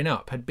me growing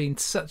up had been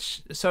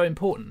so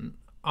important.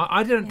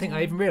 I don't think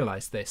I even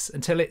realised this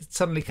until it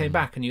suddenly came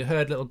back, and you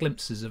heard little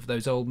glimpses of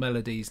those old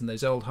melodies and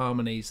those old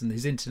harmonies and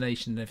his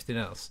intonation and everything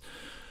else.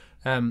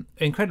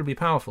 Incredibly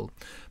powerful.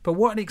 But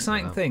what an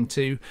exciting thing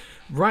to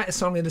write a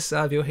song in the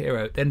style of your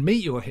hero, then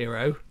meet your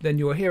hero, then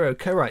your hero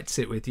co-writes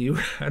it with you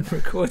and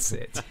records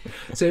it.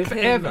 So if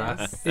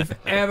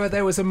ever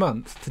there was a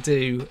month to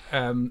do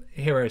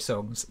hero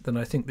songs, then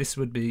I think this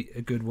would be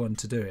a good one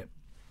to do it.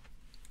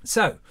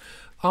 So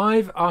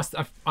I've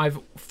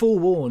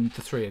forewarned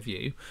the three of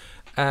you,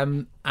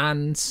 and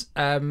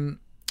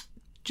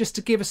just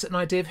to give us an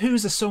idea of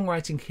who's a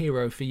songwriting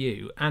hero for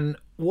you, and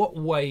what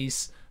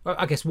ways,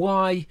 I guess,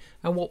 why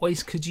and what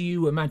ways could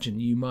you imagine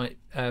you might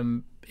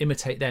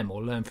imitate them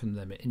or learn from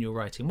them in your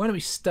writing? Why don't we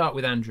start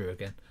with Andrew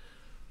again?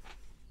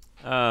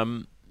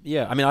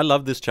 Yeah, I mean, I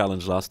loved this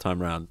challenge last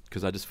time round,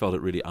 because I just felt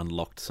it really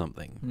unlocked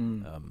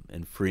something,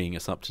 and freeing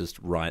us up to just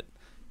write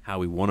how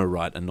we want to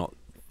write and not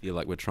feel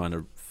like we're trying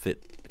to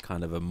fit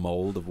kind of a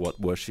mold of what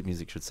worship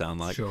music should sound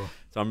like. Sure.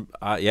 So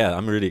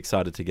I'm really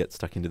excited to get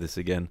stuck into this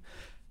again.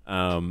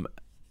 And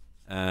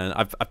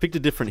I picked a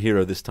different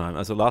hero this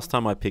time. So last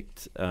time I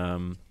picked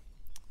sort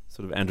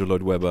of Andrew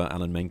Lloyd Webber,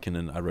 Alan Menken,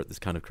 and I wrote this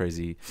kind of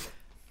crazy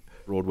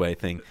Broadway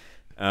thing.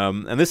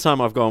 And this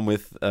time I've gone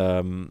with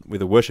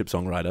a worship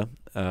songwriter,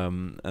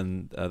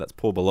 and that's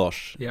Paul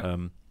Baloche,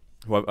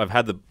 who I've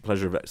had the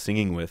pleasure of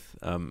singing with,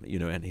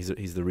 and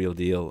he's the real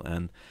deal.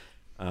 And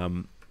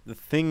the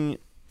thing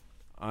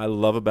I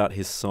love about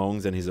his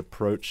songs and his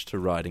approach to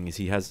writing is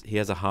he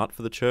has a heart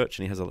for the church,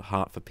 and he has a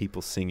heart for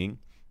people singing.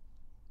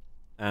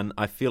 And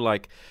I feel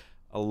like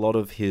a lot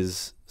of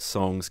his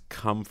songs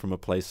come from a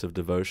place of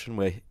devotion,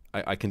 where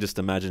I can just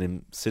imagine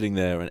him sitting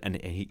there, and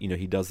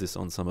he does this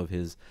on some of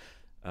his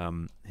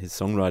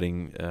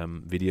songwriting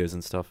videos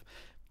and stuff,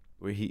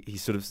 where he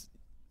sort of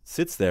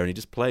sits there and he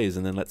just plays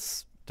and then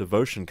lets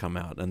devotion come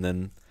out, and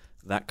then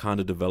that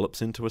kind of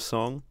develops into a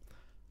song.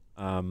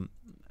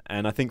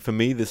 And I think for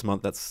me this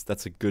month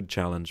that's a good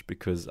challenge,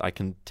 because I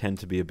can tend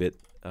to be a bit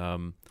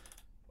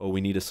we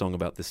need a song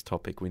about this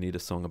topic, we need a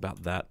song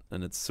about that,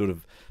 and it's sort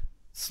of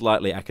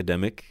slightly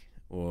academic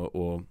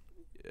or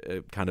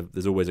kind of,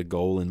 there's always a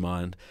goal in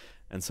mind.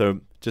 And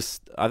so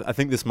just I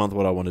think this month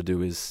what I want to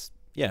do is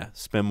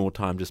spend more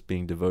time just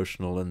being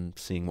devotional and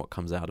seeing what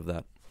comes out of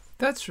that.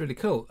 That's really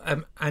cool.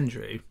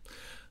 Andrew,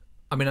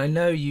 I mean, I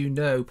know you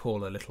know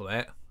Paul a little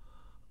bit.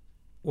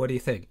 What do you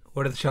think?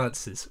 What are the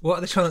chances? What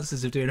are the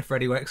chances of doing a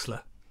Freddie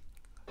Wexler?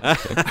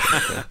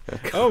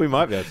 Oh, we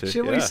might be able to.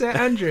 Should we set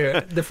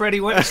Andrew the Freddie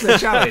Wexler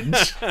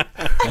challenge?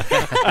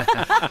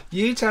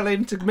 You tell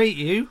him to meet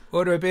you,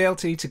 order a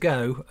BLT to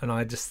go, and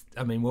I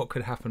mean, what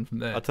could happen from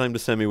there? I'll tell him to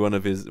send me one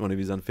of his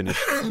unfinished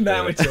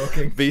Now we're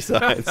talking.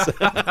 B-sides.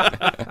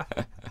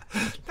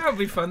 That would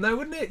be fun though,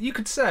 wouldn't it? You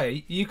could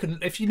say,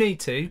 if you need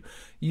to,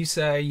 you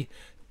say,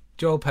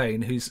 Joel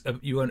Payne, who's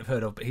you won't have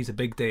heard of, but he's a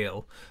big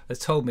deal, has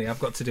told me I've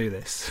got to do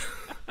this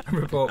and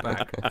report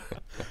back.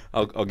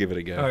 I'll give it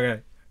a go.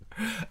 Okay.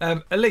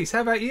 Elise,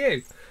 how about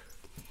you?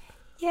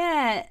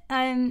 Yeah,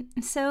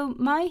 so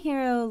my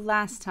hero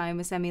last time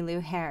was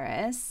Emmylou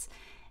Harris,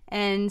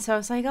 and so I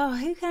was like, oh,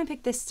 who can I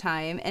pick this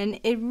time? And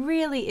it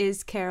really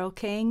is Carole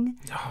King.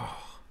 Oh,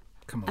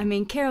 come on. I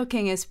mean, Carole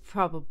King is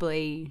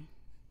probably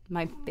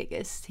my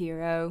biggest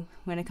hero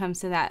when it comes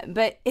to that.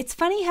 But it's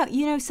funny how,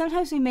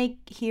 sometimes we make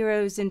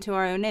heroes into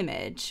our own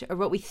image or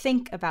what we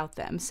think about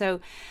them. So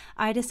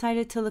I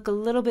decided to look a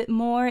little bit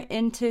more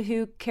into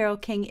who Carole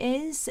King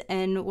is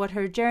and what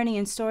her journey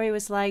and story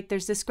was like.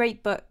 There's this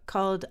great book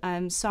called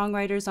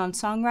Songwriters on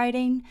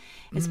Songwriting.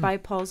 It's by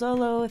Paul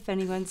Zollo, if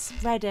anyone's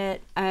read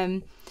it.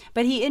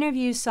 But he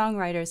interviews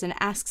songwriters and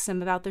asks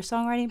them about their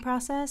songwriting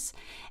process.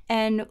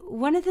 And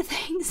one of the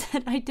things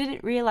that I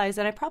didn't realize,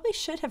 and I probably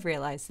should have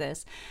realized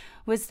this,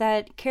 was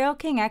that Carole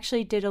King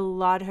actually did a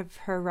lot of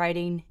her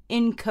writing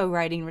in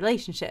co-writing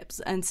relationships.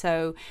 And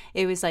so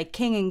it was like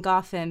King and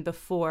Goffin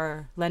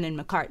before Lennon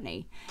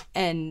McCartney.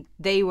 And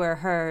they were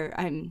her,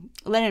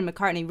 Lennon and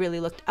McCartney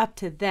really looked up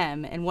to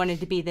them and wanted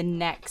to be the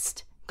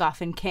next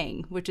Goffin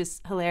King, which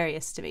is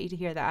hilarious to me to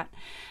hear that.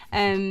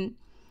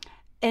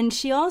 And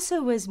she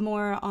also was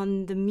more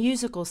on the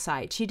musical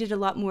side. She did a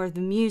lot more of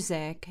the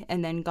music,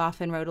 and then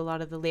Goffin wrote a lot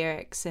of the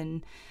lyrics,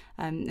 and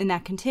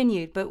that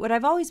continued. But what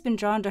I've always been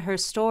drawn to her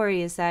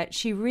story is that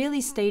she really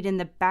stayed in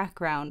the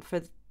background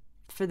for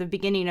the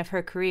beginning of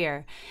her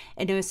career.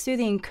 And it was through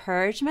the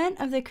encouragement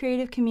of the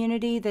creative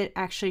community that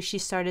actually she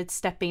started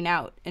stepping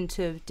out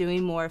into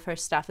doing more of her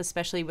stuff,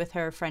 especially with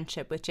her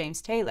friendship with James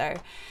Taylor.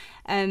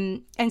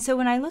 And so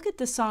when I look at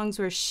the songs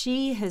where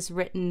she has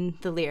written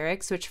the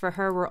lyrics, which for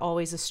her were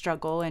always a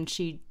struggle and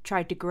she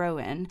tried to grow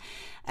in,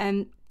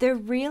 they're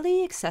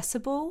really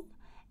accessible.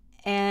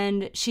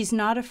 And she's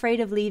not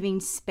afraid of leaving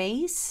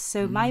space.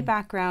 So my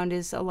background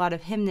is a lot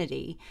of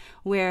hymnody,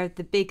 where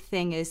the big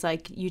thing is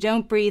like, you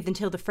don't breathe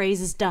until the phrase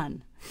is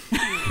done.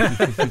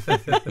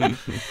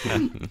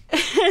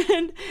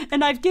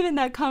 and I've given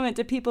that comment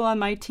to people on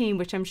my team,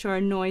 which I'm sure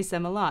annoys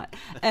them a lot.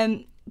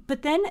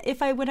 But then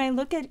when I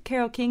look at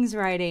Carole King's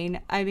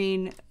writing, I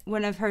mean,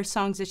 one of her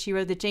songs that she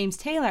wrote that James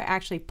Taylor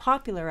actually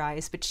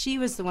popularized, but she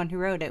was the one who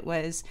wrote it,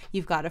 was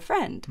You've Got a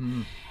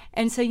Friend.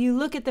 And so you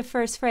look at the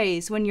first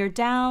phrase, when you're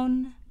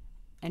down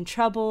and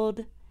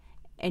troubled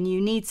and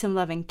you need some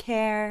love and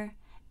care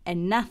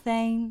and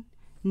nothing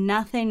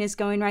is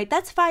going right.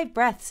 That's 5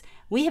 breaths.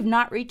 We have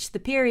not reached the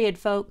period,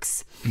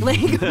 folks.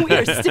 Like, we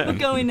are still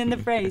going in the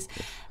phrase.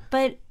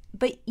 But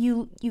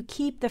you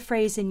keep the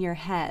phrase in your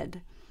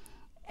head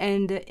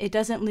and it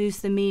doesn't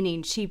lose the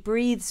meaning. She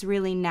breathes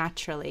really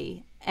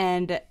naturally.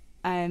 And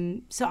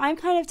so I'm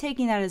kind of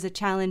taking that as a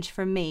challenge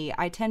for me.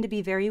 I tend to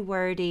be very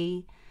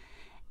wordy,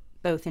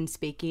 both in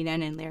speaking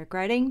and in lyric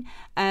writing.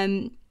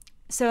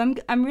 So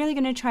I'm really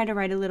going to try to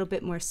write a little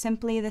bit more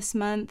simply this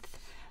month,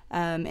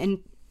 and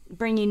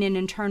bringing in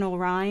internal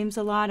rhymes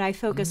a lot. I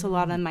focus a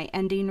lot on my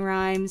ending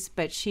rhymes,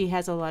 but she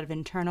has a lot of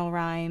internal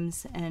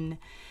rhymes, and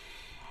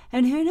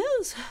who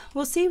knows?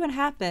 We'll see what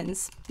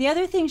happens. The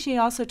other thing she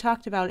also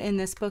talked about in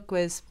this book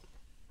was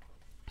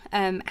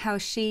how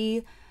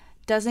she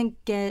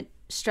doesn't get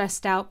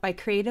stressed out by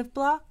creative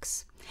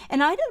blocks.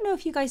 And I don't know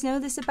if you guys know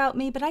this about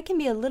me, but I can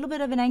be a little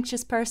bit of an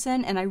anxious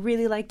person, and I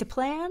really like to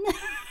plan.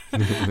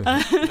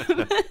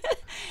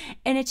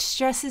 And it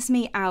stresses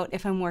me out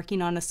if I'm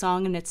working on a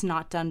song and it's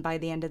not done by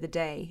the end of the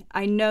day.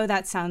 I know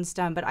that sounds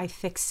dumb, but I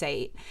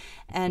fixate.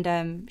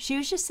 And she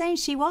was just saying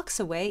she walks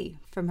away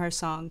from her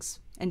songs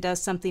and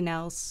does something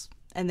else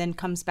and then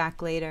comes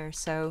back later.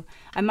 So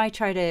I might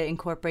try to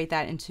incorporate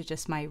that into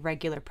just my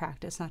regular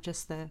practice, not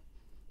just the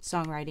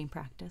songwriting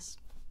practice.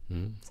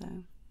 So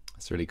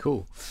that's really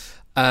cool.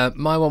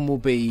 My one will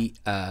be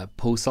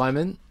Paul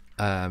Simon.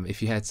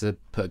 If you had to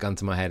put a gun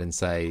to my head and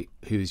say,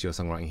 who's your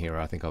songwriting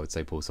hero, I think I would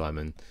say Paul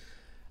Simon.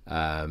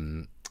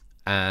 And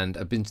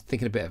I've been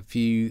thinking a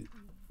few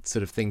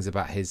sort of things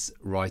about his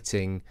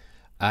writing.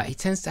 He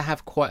tends to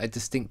have quite a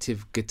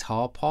distinctive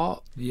guitar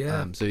part.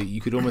 Yeah. So you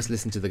could almost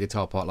listen to the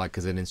guitar part like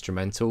as an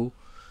instrumental.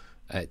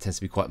 It tends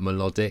to be quite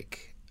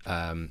melodic.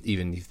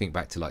 Even if you think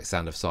back to like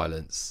Sound of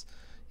Silence,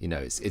 you know,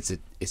 it's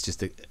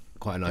just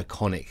quite an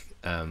iconic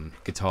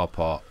guitar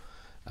part,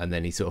 and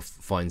then he sort of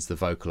finds the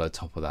vocal on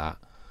top of that.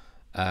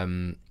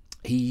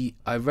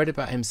 I read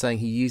about him saying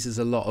he uses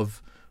a lot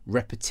of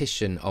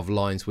repetition of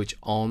lines which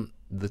aren't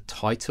the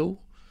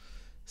title.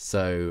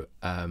 So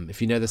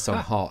if you know the song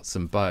Hearts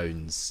and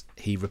Bones,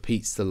 he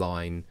repeats the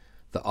line,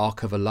 the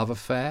arc of a love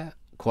affair,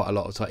 quite a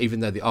lot of time, even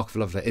though the arc of a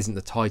love affair isn't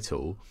the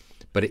title,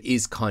 but it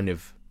is kind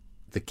of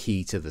the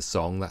key to the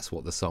song. That's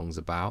what the song's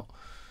about.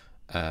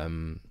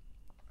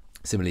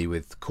 Similarly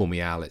with Call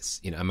Me Al, it's,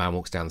 you know, a man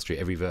walks down the street.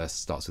 Every verse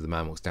starts with a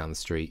man walks down the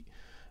street.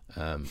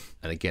 And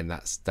again,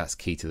 that's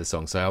key to the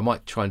song. So I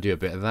might try and do a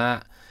bit of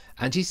that.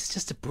 And she's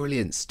just a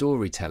brilliant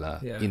storyteller.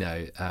 Yeah. You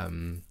know,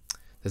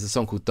 there's a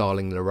song called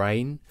Darling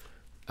Lorraine,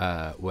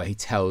 where he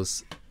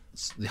tells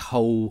the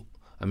whole,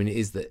 I mean,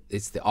 it's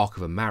the arc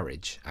of a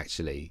marriage,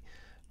 actually,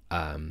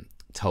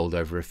 told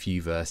over a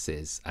few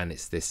verses. And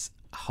it's this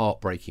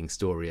heartbreaking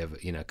story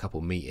of, you know, a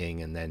couple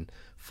meeting and then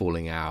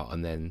falling out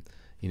and then,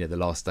 you know, the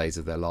last days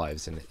of their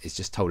lives. And it's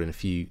just told in a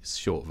few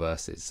short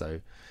verses. So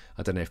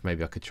I don't know if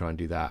maybe I could try and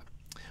do that.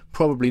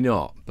 Probably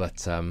not,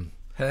 but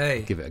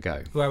hey, give it a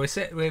go. Well, we're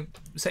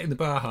setting the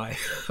bar high,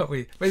 aren't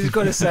we? But you've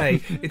got to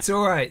say, it's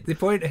all right. The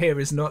point here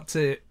is not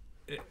to...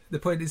 The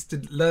point is to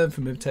learn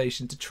from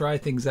imitation, to try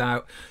things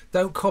out.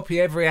 Don't copy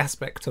every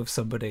aspect of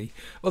somebody.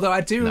 Although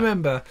I do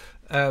remember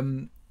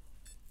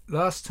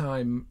last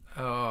time,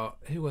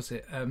 who was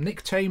it?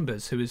 Nick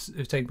Chambers, who was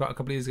taking part a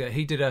couple of years ago.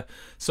 He did a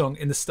song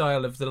in the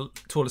style of The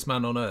Tallest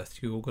Man on Earth.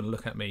 You're all going to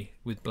look at me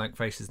with blank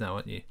faces now,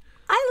 aren't you?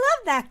 I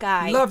love that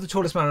guy. Love The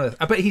Tallest Man on Earth.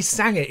 I bet he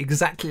sang it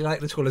exactly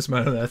like The Tallest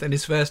Man on Earth in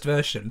his first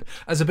version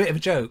as a bit of a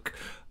joke.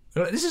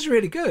 Like, this is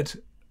really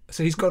good.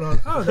 So he's gone on,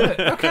 oh, no,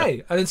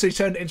 okay. And then so he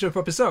turned it into a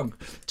proper song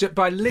just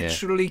by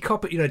literally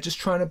copy, you know, just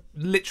trying to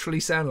literally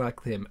sound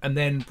like him, and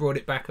then brought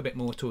it back a bit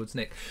more towards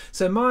Nick.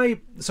 So my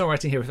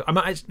songwriting here, I'm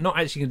not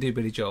actually going to do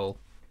Billy Joel.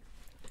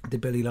 I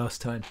did Billy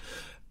last time.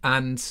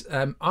 And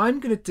I'm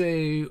going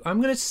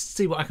to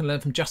see what I can learn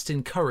from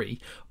Justin Curry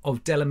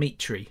of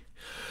Delamitri.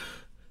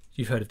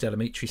 You've heard of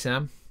Delamitri,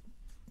 Sam?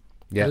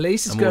 Yeah.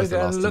 Elise is going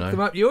to look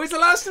them up. You're always the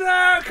last to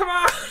know. Come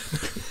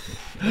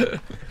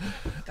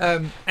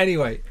on.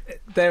 Anyway,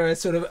 they're a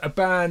sort of a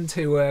band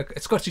who are a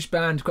Scottish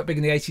band, quite big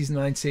in the 80s and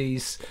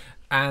 90s,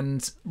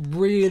 and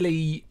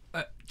really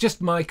just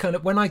my kind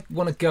of, when I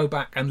want to go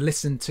back and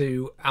listen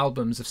to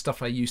albums of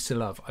stuff I used to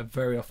love, I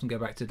very often go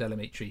back to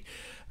Delamitri.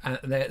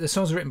 The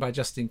songs are written by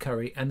Justin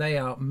Curry, and they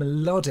are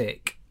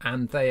melodic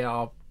and they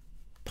are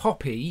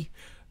poppy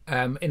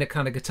in a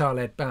kind of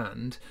guitar-led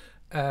band.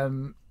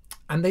 And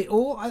they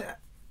all...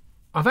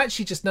 I've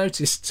actually just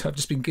noticed, I've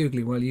just been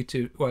Googling while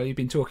you've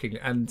been talking,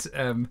 and,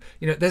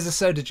 you know, there's a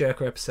Soda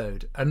Jerker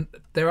episode, and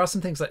there are some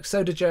things like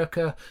Soda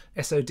Jerker,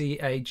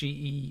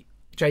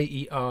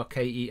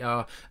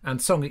 SODAGEJERKER,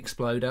 and Song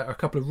Exploder are a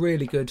couple of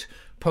really good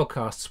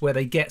podcasts where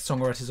they get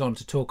songwriters on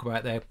to talk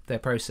about their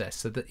process,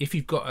 so that if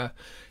you've got a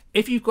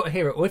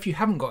hero, or if you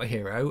haven't got a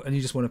hero and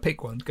you just want to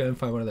pick one, go and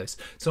find one of those.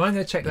 So I'm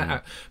going to check that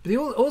out. But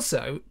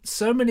also,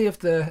 so many of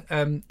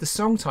the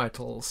song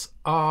titles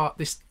are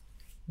this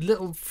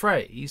little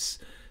phrase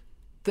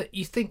that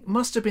you think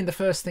must have been the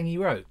first thing he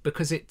wrote,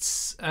 because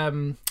it's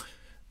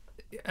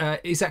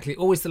exactly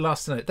always the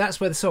last to know. That's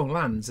where the song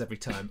lands every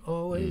time.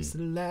 Always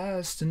the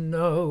last to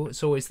know.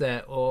 It's always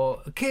there.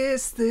 Or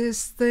kiss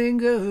this thing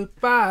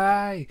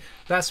goodbye.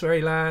 That's where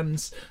he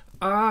lands.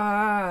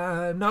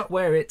 I'm not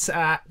where it's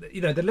at. You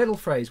know, the little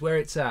phrase, where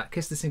it's at,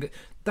 kiss this thing.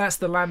 That's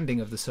the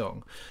landing of the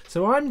song.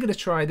 So I'm going to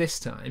try this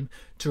time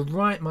to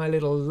write my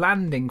little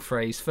landing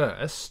phrase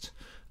first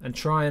and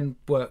try and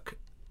work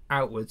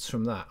outwards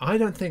from that. I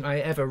don't think I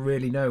ever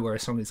really know where a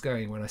song is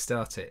going when I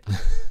start it.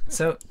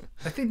 So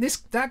I think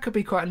that could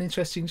be quite an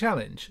interesting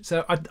challenge.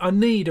 So I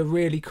need a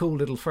really cool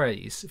little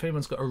phrase. If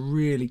anyone's got a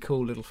really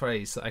cool little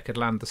phrase that I could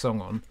land the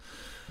song on,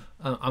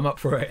 I'm up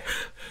for it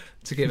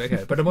to give it a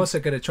go. But I'm also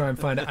going to try and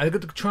find out. I've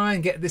got to try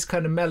and get this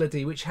kind of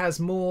melody which has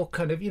more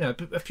kind of, you know,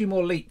 a few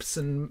more leaps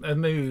and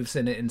moves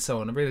in it and so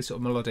on. A really sort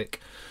of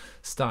melodic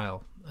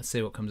style. Let's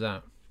see what comes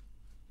out.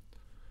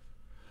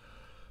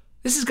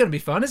 This is going to be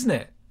fun, isn't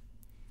it?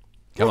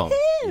 Come on.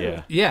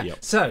 Yeah. Yep.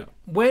 So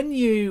when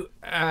you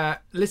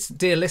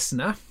dear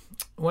listener,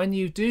 when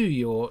you do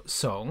your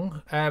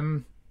song,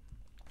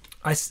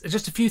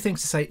 just a few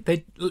things to say.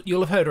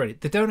 You'll have heard already.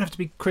 They don't have to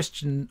be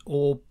Christian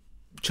or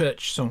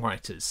church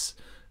songwriters,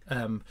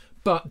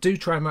 but do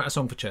try and write a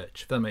song for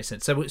church, if that makes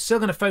sense. So we're still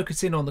going to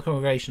focus in on the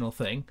congregational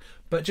thing,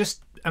 but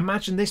just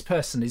imagine this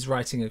person is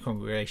writing a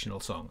congregational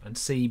song and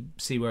see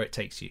where it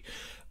takes you.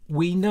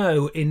 We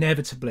know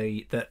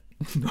inevitably that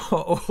not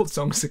all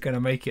songs are going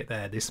to make it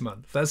there this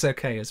month. That's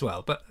okay as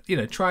well. But, you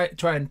know, try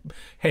and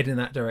head in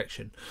that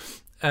direction.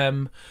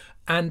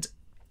 And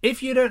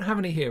if you don't have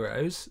any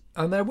heroes,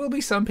 and there will be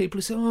some people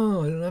who say,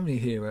 oh, I don't have any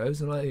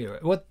heroes. I like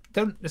heroes. Well,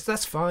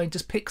 that's fine.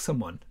 Just pick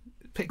someone.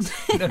 Pick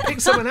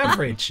someone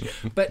average,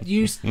 but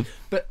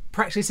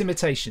practice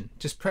imitation.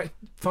 Just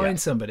find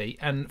somebody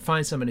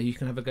you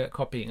can have a go at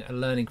copying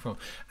and learning from,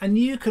 and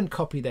you can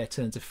copy their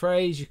turns of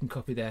phrase. You can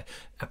copy their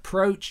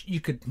approach. You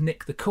could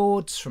nick the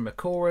chords from a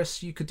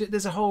chorus. You could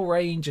there's a whole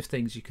range of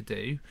things you could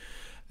do.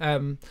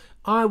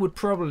 I would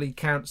probably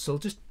counsel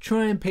just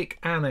try and pick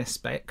an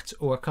aspect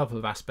or a couple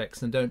of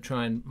aspects, and don't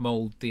try and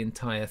mould the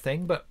entire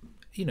thing. But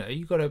you know,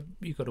 you got to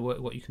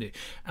work what you can do.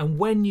 And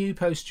when you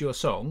post your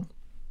song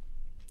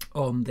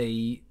on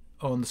the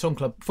Song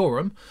Club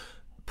forum,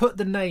 put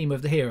the name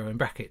of the hero in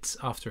brackets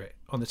after it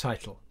on the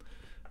title,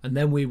 And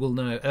then we will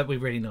know. That'd be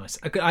really nice.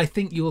 I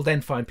think you will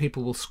then find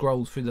people will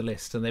scroll through the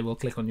list and they will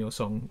click on your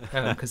song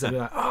because they'll be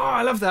like, oh,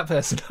 I love that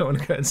person. I want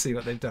to go and see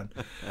what they've done.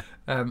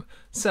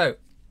 So,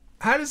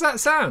 how does that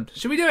sound?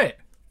 Should we do it?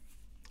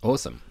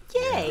 Awesome.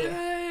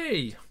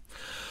 Yay!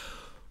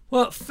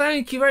 Well,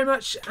 thank you very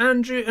much,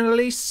 Andrew and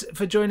Elise,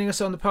 for joining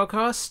us on the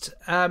podcast.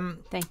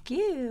 Thank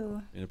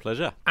you. Been a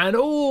pleasure. And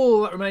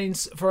all that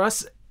remains for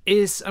us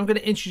is I'm going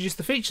to introduce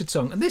the featured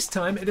song. And this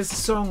time it is a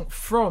song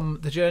from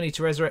the Journey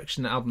to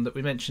Resurrection album that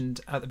we mentioned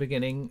at the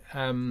beginning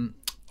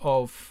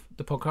of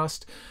the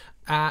podcast.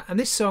 And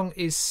this song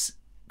is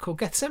called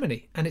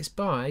Gethsemane, and it's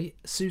by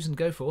Susan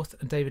Goforth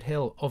and David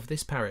Hill of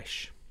this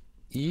parish.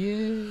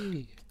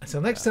 Yay!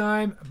 Until next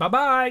time,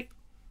 bye-bye.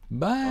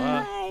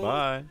 Bye.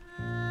 Bye.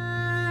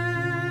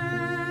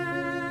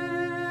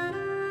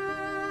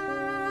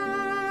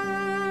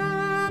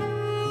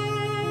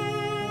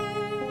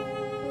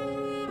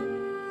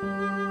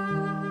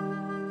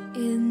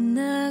 In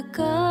the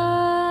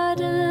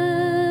garden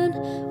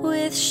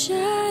with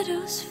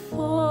shadows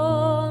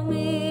forming,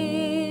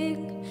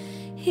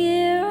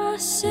 hear our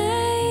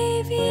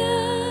Savior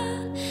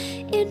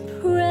in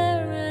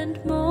prayer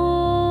and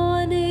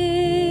mourning.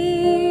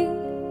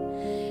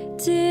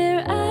 Dear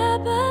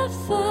Abba,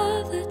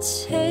 Father,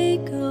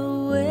 take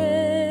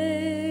away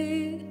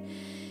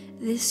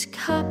this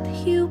cup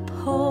you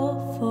pour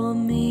for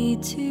me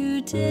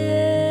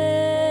today.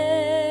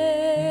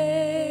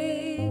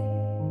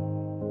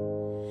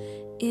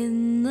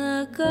 In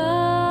the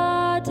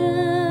garden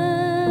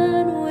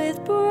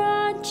with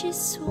branches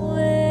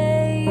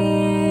swaying,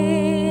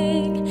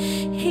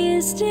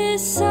 his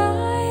disciples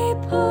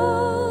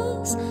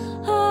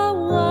are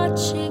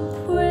watching,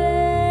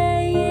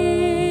 praying.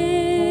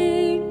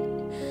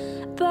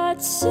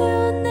 But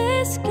soon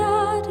this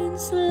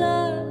garden's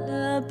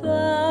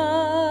lullaby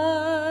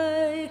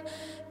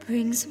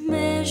brings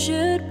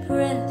measured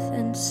breath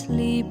and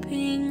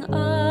sleeping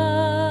eyes.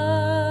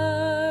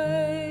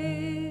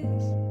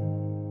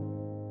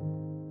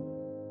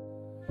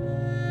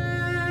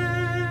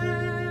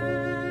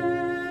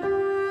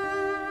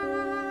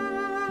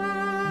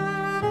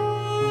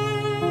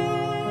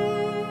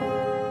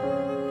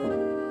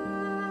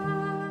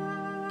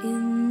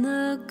 In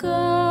the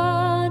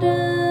garden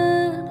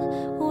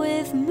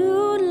with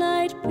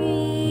moonlight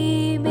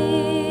beaming,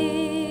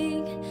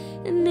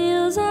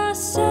 kneels our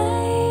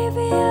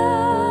Savior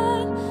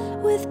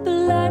with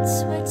blood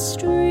sweat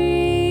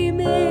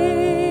streaming,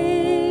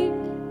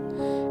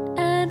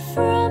 and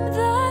from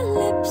the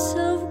lips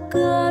of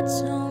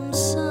God's own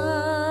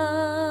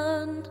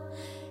Son,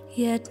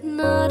 yet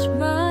not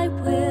my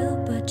will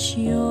but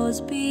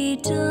yours be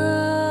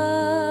done.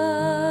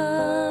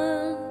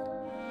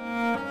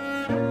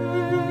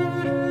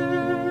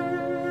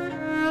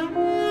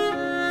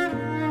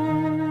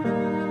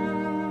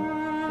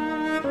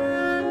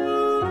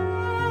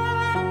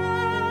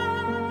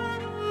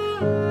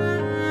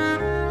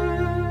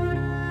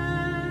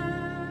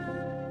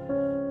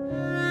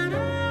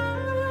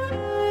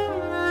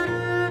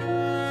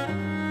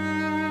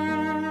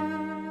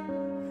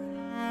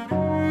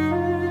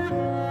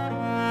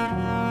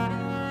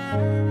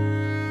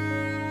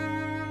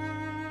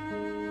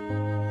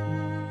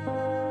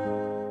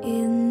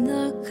 In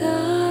the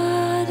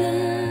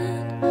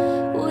garden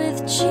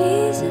with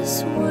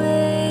Jesus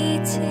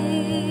waiting,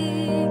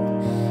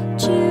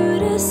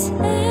 Judas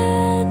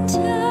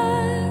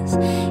enters,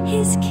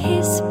 his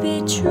kiss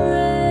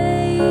betraying.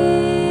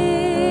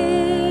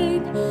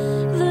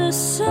 The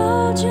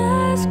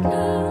soldiers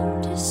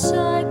come,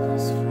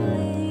 disciples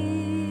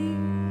flee.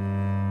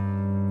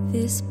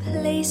 This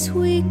place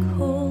we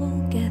call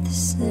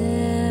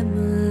Gethsemane.